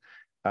things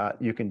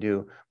you can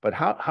do, but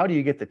how do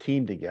you get the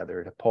team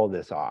together to pull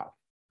this off?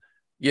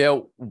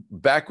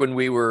 Back when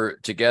we were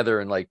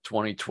together in like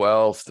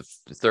 2012 to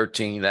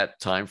 13, that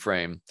time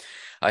frame,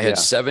 I had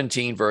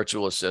 17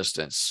 virtual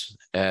assistants,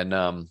 and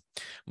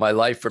my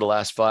life for the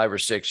last 5 or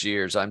 6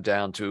 years, I'm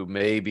down to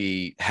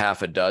maybe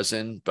half a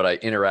dozen, but I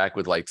interact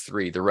with like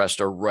 3. The rest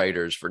are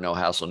writers for No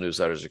Hassle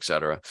newsletters,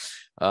 etc.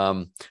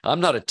 I'm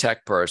not a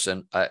tech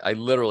person. I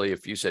literally,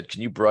 if you said,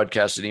 "Can you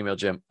broadcast an email,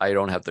 Jim?" I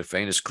don't have the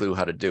faintest clue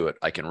how to do it.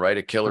 I can write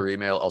a killer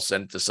email. I'll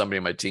send it to somebody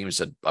on my team and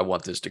said, "I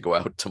want this to go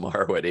out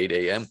tomorrow at 8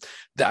 a.m.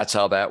 That's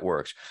how that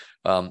works.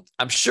 I'm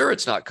sure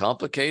it's not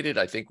complicated.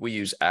 I think we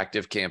use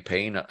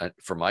ActiveCampaign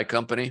for my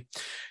company.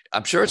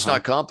 I'm sure it's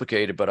not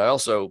complicated, but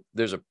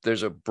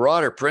there's a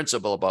broader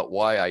principle about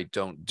why I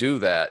don't do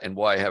that and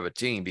why I have a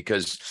team.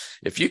 Because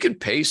if you can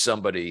pay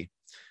somebody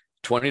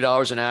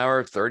 $20 an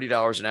hour,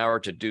 $30 an hour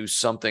to do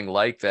something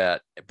like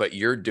that, but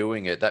you're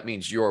doing it, that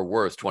means you're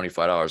worth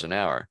 $25 an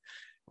hour,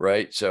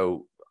 right?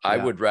 So I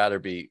would rather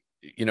be,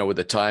 with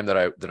the time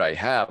that I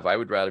have, I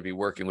would rather be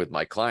working with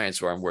my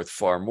clients where I'm worth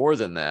far more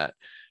than that.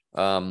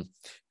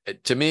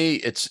 To me,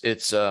 it's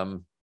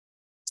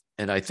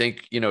and I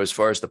think, as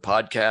far as the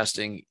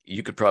podcasting,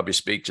 you could probably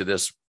speak to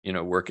this,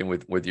 working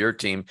with your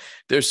team.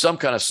 There's some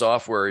kind of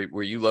software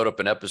where you load up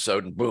an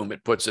episode and boom,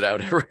 it puts it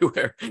out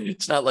everywhere.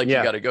 It's not like you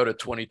got to go to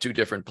 22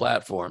 different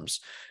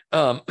platforms.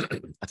 I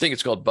think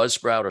it's called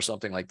Buzzsprout or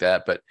something like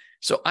that. But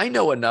so I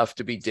know enough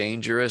to be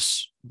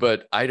dangerous,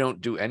 but I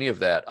don't do any of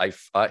that.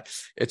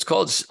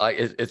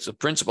 It's a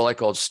principle I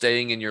call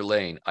staying in your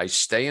lane. I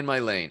stay in my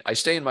lane. I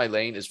stay in my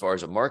lane as far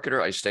as a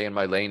marketer. I stay in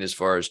my lane as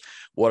far as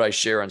what I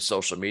share on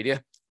social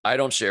media. I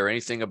don't share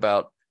anything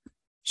about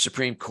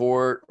Supreme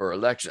Court or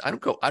elections. I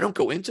don't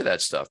go into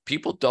that stuff.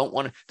 People don't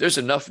want to, there's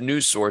enough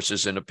news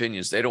sources and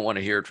opinions. They don't want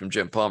to hear it from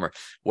Jim Palmer.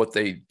 What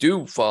they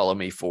do follow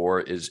me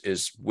for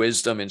is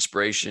wisdom,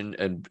 inspiration,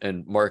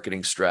 and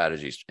marketing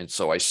strategies. And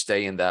so I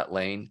stay in that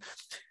lane.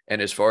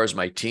 And as far as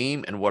my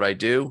team and what I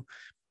do,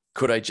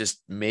 could I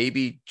just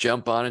maybe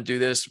jump on and do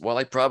this? Well,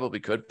 I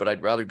probably could, but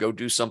I'd rather go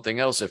do something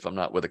else if I'm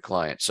not with a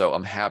client. So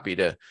I'm happy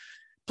to,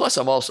 plus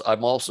I'm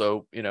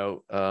also,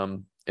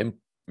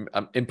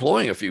 I'm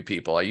employing a few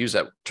people. I use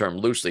that term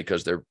loosely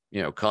because they're,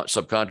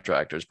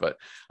 subcontractors, but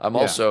I'm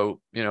also,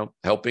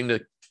 helping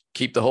to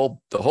keep the whole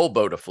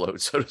boat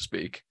afloat, so to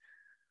speak.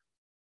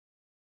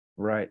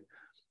 Right.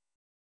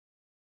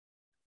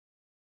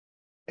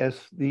 As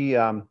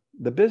the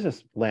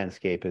business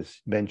landscape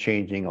has been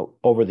changing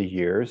over the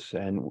years,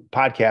 and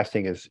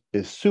podcasting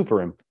is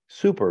super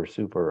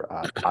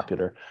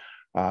popular.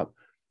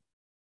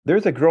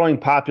 There's a growing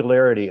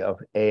popularity of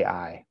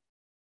AI.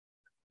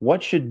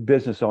 What should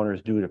business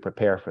owners do to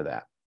prepare for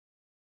that?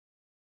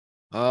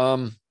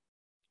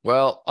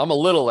 Well, I'm a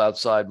little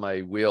outside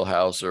my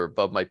wheelhouse or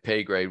above my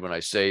pay grade when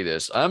I say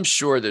this. I'm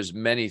sure there's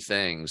many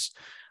things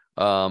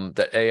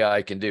that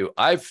AI can do.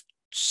 I've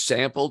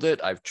sampled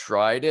it. I've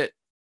tried it.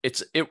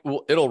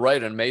 It'll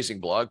write an amazing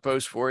blog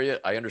post for you.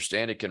 I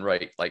understand it can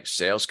write like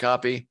sales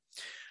copy.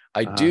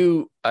 I'm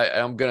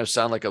going to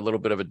sound like a little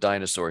bit of a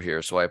dinosaur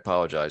here, so I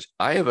apologize.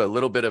 I have a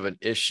little bit of an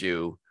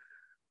issue.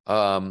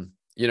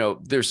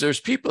 There's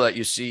people that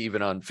you see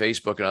even on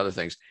Facebook and other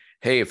things.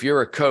 Hey, if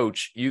you're a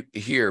coach,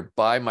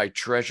 buy my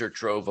treasure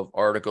trove of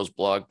articles,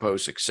 blog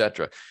posts,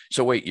 etc.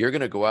 So wait, you're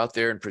going to go out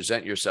there and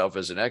present yourself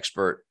as an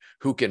expert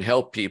who can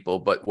help people,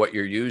 but what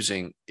you're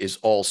using is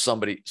all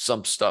some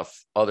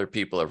stuff other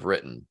people have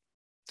written.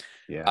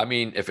 Yeah. I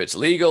mean, if it's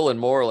legal and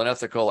moral and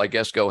ethical, I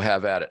guess go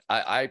have at it.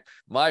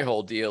 My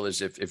whole deal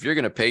is if you're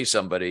going to pay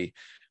somebody,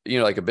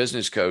 like a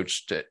business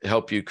coach to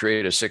help you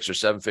create a 6 or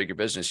 7 figure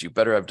business, you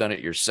better have done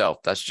it yourself.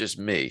 That's just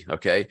me.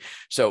 Okay.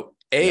 So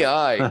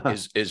AI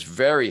is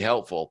very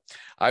helpful.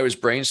 I was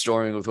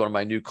brainstorming with one of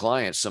my new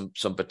clients, some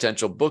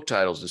potential book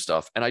titles and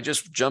stuff. And I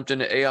just jumped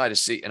into AI to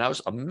see, and I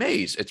was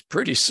amazed. It's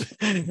pretty,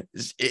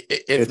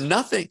 if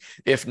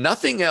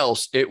nothing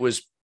else, it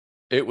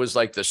was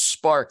like the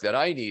spark that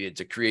I needed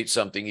to create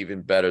something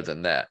even better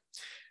than that.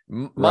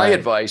 My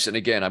advice, and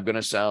again, I'm going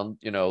to sound,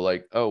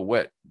 like,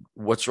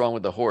 what's wrong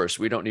with the horse?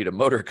 We don't need a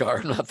motor car.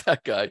 I'm not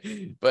that guy.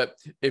 But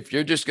if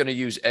you're just going to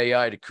use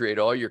AI to create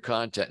all your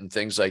content and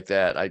things like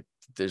that,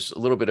 there's a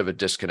little bit of a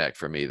disconnect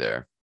for me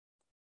there.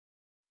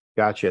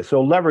 Gotcha.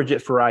 So leverage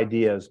it for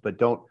ideas, but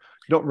don't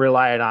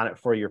rely on it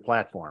for your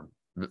platform.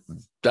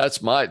 That's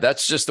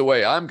just the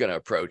way I'm going to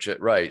approach it.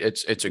 Right.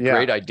 It's a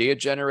great idea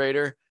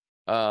generator.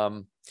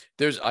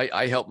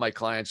 I help my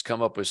clients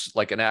come up with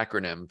like an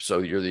acronym. So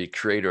you're the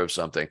creator of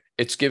something.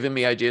 It's given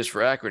me ideas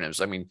for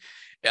acronyms. I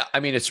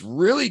mean, it's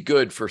really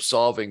good for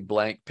solving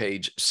blank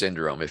page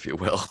syndrome, if you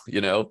will,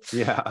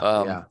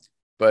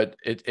 But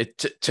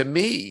to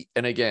me,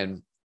 and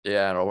again,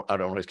 I don't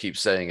want to keep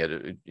saying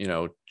it,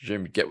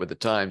 Jim, get with the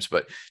times,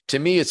 but to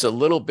me, it's a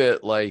little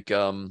bit like,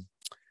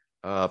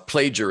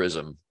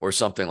 plagiarism or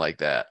something like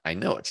that. I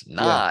know it's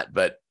not,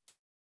 but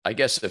I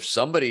guess if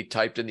somebody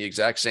typed in the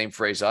exact same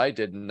phrase I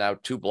did, and now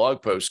 2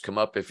 blog posts come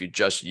up if you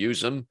just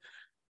use them,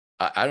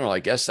 I don't know. I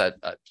guess that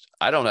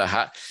I don't know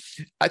how.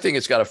 I think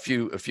it's got a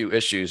few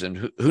issues,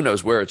 and who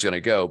knows where it's going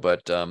to go.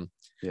 But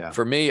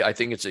for me, I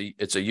think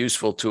it's a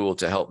useful tool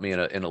to help me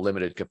in a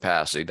limited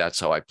capacity. That's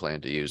how I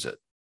plan to use it.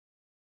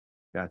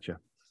 Gotcha.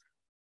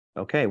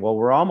 Okay, well,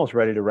 we're almost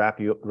ready to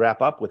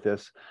wrap up with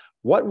this.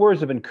 What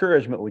words of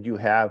encouragement would you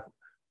have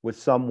with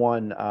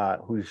someone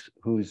who's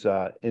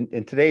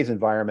in today's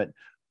environment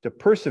to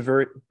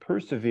persevere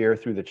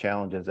through the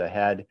challenges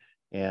ahead,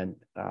 and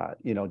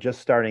just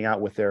starting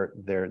out with their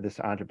this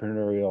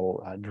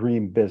entrepreneurial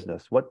dream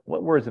business? What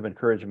words of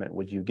encouragement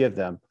would you give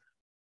them?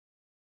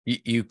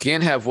 You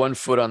can't have one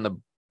foot on the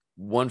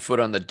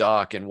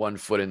dock and 1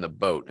 foot in the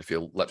boat, if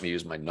you'll let me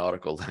use my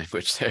nautical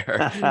language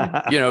there.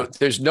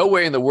 There's no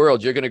way in the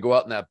world you're going to go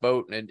out in that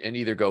boat and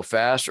either go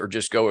fast or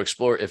just go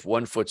explore if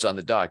 1 foot's on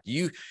the dock.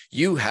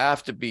 You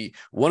have to be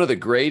one of the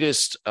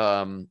greatest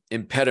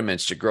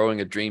impediments to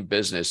growing a dream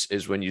business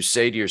is when you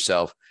say to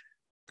yourself,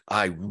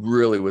 I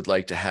really would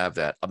like to have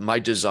that. My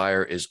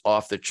desire is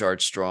off the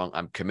chart strong.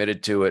 I'm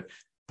committed to it,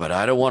 but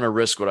I don't want to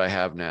risk what I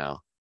have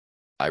now.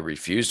 I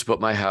refuse to put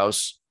my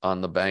house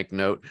on the bank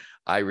note.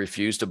 I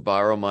refuse to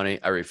borrow money.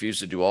 I refuse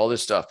to do all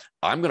this stuff.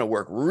 I'm going to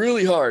work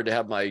really hard to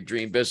have my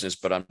dream business,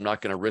 but I'm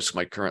not going to risk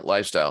my current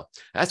lifestyle.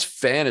 That's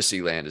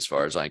fantasy land as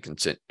far as I can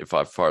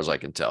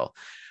tell.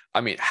 I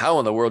mean, how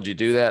in the world do you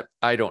do that?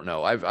 I don't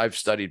know. I've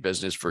studied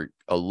business for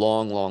a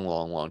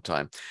long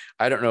time.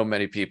 I don't know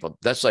many people.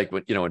 That's like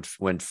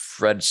when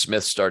Fred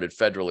Smith started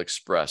Federal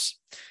Express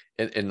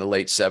in the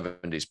late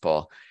 70s,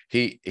 Paul.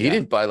 He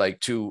didn't buy like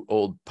 2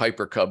 old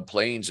Piper Cub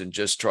planes and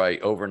just try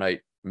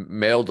overnight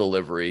mail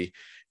delivery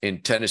in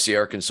Tennessee,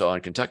 Arkansas,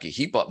 and Kentucky.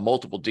 He bought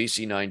multiple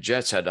DC-9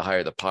 jets, had to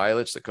hire the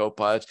pilots, the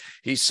co-pilots.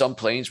 Some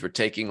planes were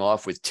taking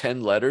off with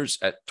 10 letters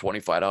at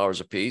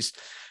 $25 a piece.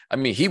 I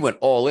mean, he went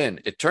all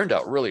in. It turned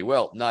out really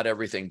well. Not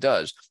everything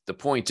does. The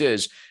point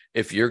is,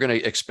 if you're going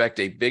to expect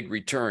a big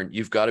return,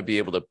 you've got to be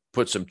able to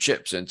put some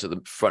chips into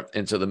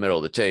the middle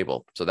of the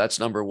table. So that's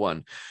number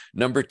one.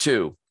 Number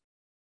two,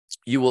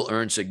 you will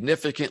earn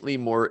significantly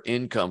more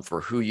income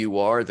for who you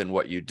are than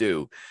what you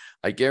do.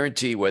 I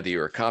guarantee whether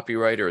you're a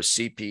copywriter,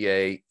 a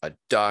CPA, a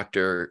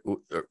doctor,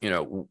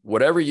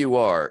 whatever you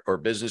are, or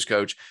business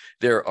coach,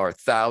 there are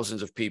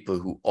thousands of people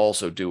who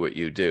also do what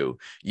you do.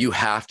 You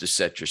have to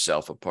set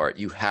yourself apart.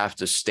 You have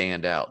to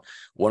stand out.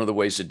 One of the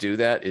ways to do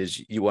that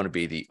is you want to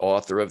be the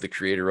author of, the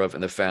creator of,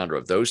 and the founder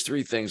of. Those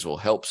 3 things will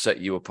help set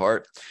you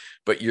apart,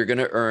 but you're going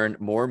to earn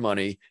more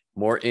money,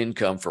 more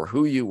income for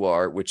who you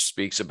are, which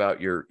speaks about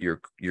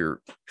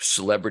your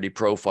celebrity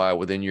profile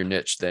within your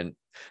niche than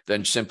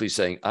simply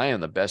saying, I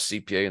am the best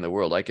CPA in the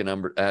world. I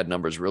can add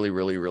numbers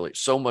really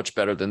so much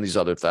better than these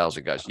other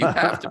 1,000 guys. You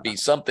have to be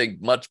something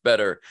much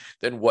better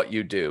than what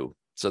you do.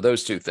 So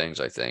those 2 things,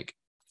 I think.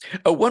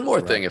 Oh, one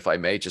more thing, if I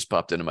may, just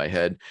popped into my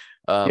head.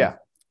 I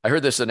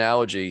heard this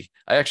analogy.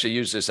 I actually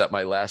used this at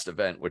my last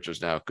event, which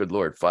was now, good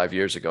Lord, 5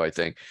 years ago, I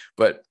think.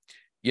 But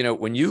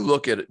when you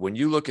look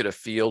at a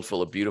field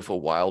full of beautiful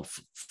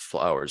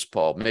wildflowers,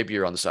 Paul, maybe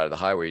you're on the side of the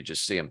highway, you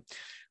just see them.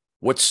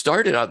 What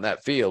started out in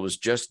that field was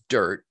just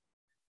dirt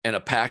and a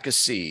pack of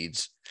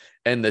seeds,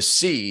 and the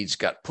seeds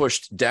got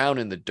pushed down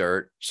in the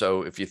dirt.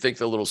 So if you think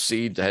the little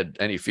seed had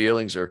any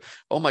feelings, or,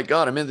 oh my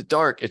God, I'm in the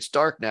dark. It's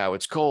dark now.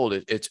 It's cold.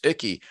 It's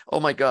icky.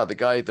 Oh my God.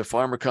 The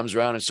farmer comes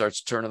around and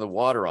starts turning the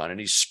water on, and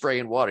he's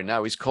spraying water.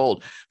 Now he's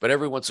cold, but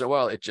every once in a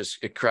while,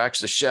 it cracks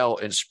the shell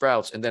and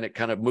sprouts, and then it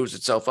kind of moves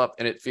itself up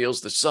and it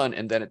feels the sun,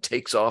 and then it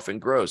takes off and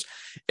grows.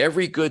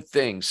 Every good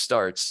thing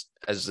starts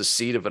as the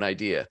seed of an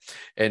idea.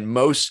 And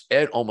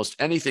almost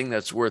anything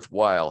that's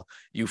worthwhile,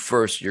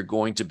 you're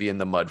going to be in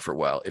the mud for a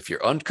while. If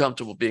you're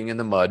uncomfortable being in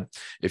the mud,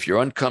 if you're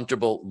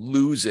uncomfortable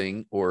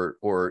losing or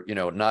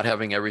not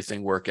having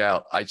everything work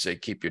out, I'd say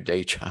keep your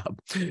day job,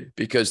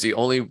 because the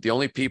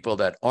only people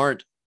that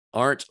aren't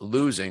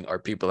losing are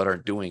people that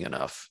aren't doing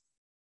enough.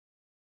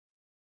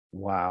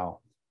 Wow.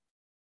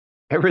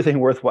 Everything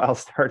worthwhile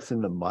starts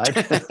in the mud.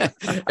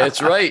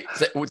 That's right.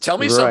 Tell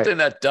me something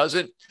that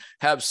doesn't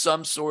have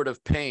some sort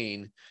of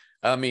pain.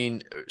 I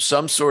mean,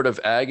 some sort of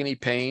agony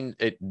pain.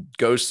 It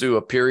goes through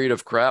a period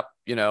of crap.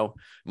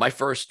 My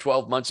first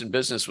 12 months in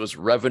business was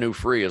revenue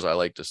free, as I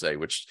like to say,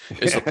 which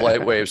is a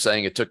polite way of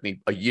saying it took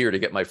me a year to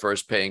get my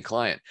first paying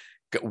client.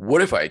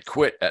 What if I had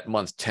quit at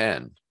month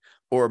 10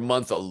 or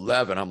month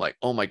 11? I'm like,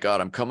 oh my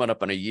God, I'm coming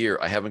up on a year.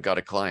 I haven't got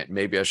a client.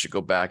 Maybe I should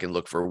go back and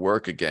look for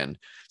work again.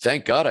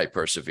 Thank God I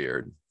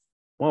persevered.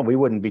 Well, we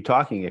wouldn't be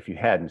talking if you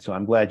hadn't. So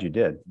I'm glad you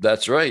did.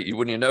 That's right. You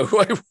wouldn't know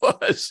who I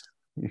was.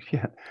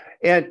 Yeah.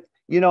 And,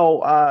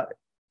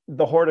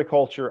 the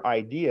horticulture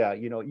idea,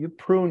 you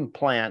prune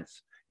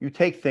plants, you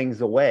take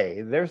things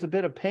away. There's a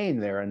bit of pain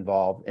there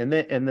involved, and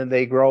then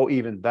they grow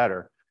even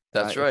better.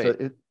 That's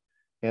right.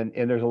 And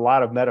there's a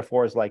lot of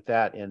metaphors like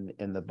that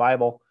in the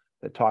Bible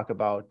that talk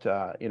about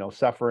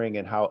suffering,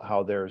 and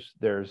how there's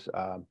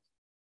I'm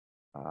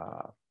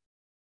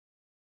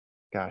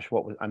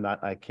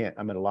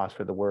at a loss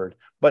for the word,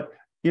 but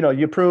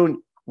you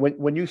prune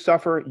when you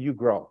suffer, you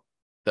grow.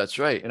 That's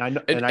right. And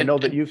I know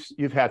that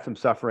you've had some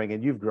suffering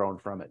and you've grown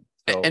from it.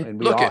 So, and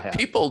we look all have.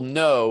 People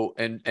know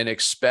and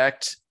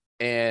expect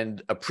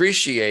and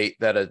appreciate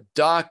that a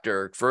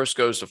doctor first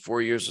goes to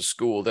 4 years of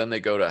school, then they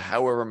go to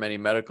however many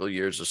medical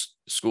years of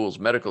schools,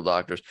 medical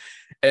doctors.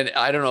 And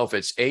I don't know if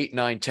it's 8,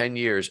 9, 10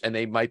 years, and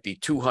they might be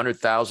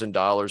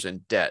 $200,000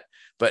 in debt,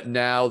 but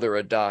now they're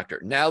a doctor.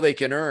 Now they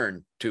can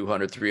earn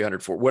 200,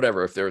 300, 400,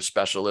 whatever. If they're a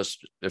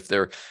specialist, if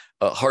they're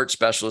a heart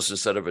specialist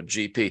instead of a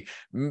GP,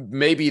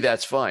 maybe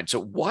that's fine.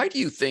 So why do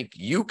you think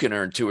you can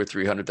earn $200,000 or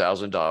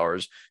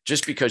 $300,000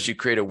 just because you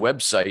create a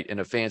website and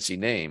a fancy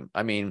name?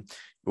 I mean,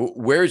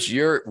 where is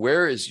your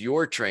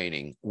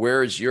training?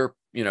 Where is your,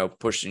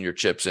 pushing your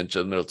chips into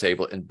the middle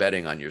table and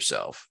betting on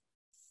yourself?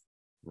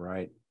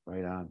 Right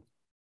on.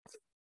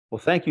 Well,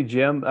 thank you,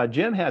 Jim.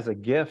 Jim has a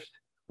gift.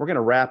 We're going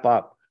to wrap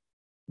up.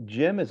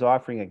 Jim is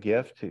offering a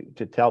gift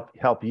to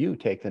help you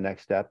take the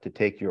next step to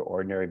take your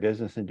ordinary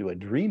business into a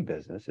dream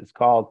business. It's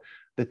called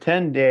the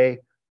 10-Day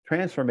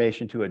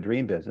Transformation to a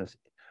Dream Business.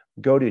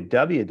 Go to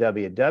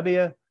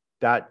www.jimrohn.com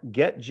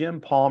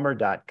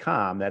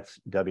www.getjimpalmer.com. That's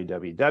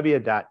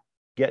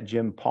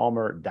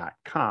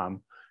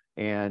www.getjimpalmer.com,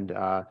 and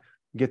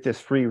get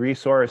this free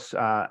resource.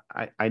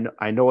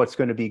 I know it's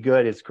going to be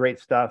good. It's great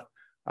stuff.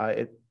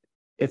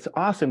 It's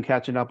awesome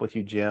catching up with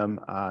you, Jim.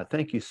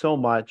 Thank you so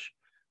much.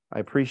 I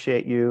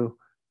appreciate you,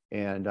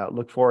 and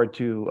look forward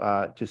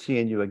to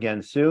seeing you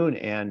again soon,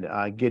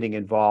 and getting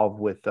involved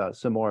with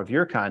some more of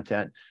your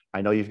content.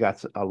 I know you've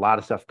got a lot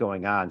of stuff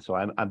going on, so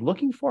I'm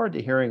looking forward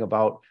to hearing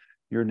about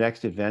your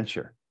next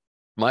adventure.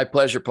 My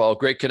pleasure, Paul.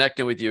 Great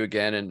connecting with you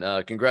again,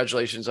 and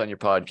congratulations on your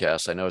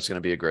podcast. I know it's going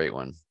to be a great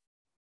one.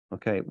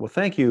 Okay, well,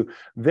 thank you.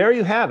 There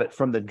you have it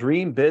from the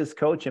Dream Biz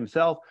Coach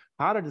himself,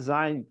 how to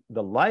design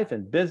the life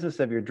and business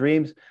of your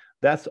dreams.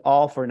 That's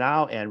all for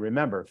now. And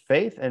remember,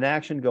 faith and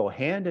action go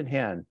hand in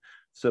hand.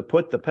 So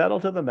put the pedal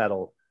to the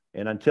metal.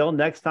 And until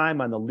next time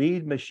on the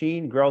Lead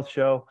Machine Growth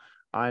Show,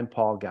 I'm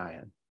Paul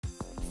Guyon.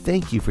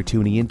 Thank you for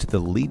tuning in to the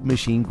Lead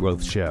Machine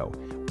Growth Show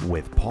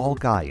with Paul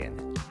Guyon,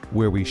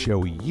 where we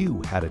show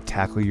you how to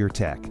tackle your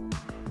tech,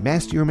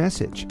 master your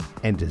message,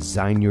 and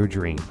design your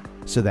dream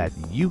so that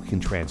you can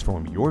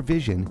transform your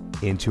vision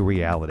into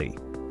reality.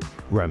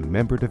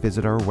 Remember to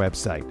visit our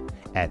website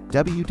at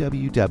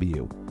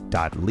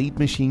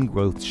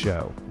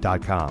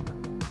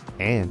www.leadmachinegrowthshow.com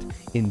and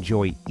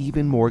enjoy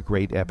even more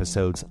great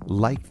episodes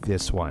like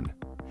this one.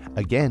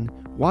 Again,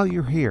 while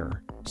you're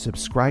here,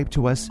 subscribe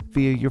to us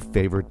via your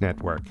favorite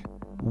network.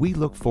 We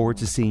look forward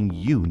to seeing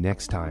you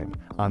next time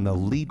on the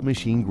Lead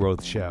Machine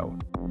Growth Show.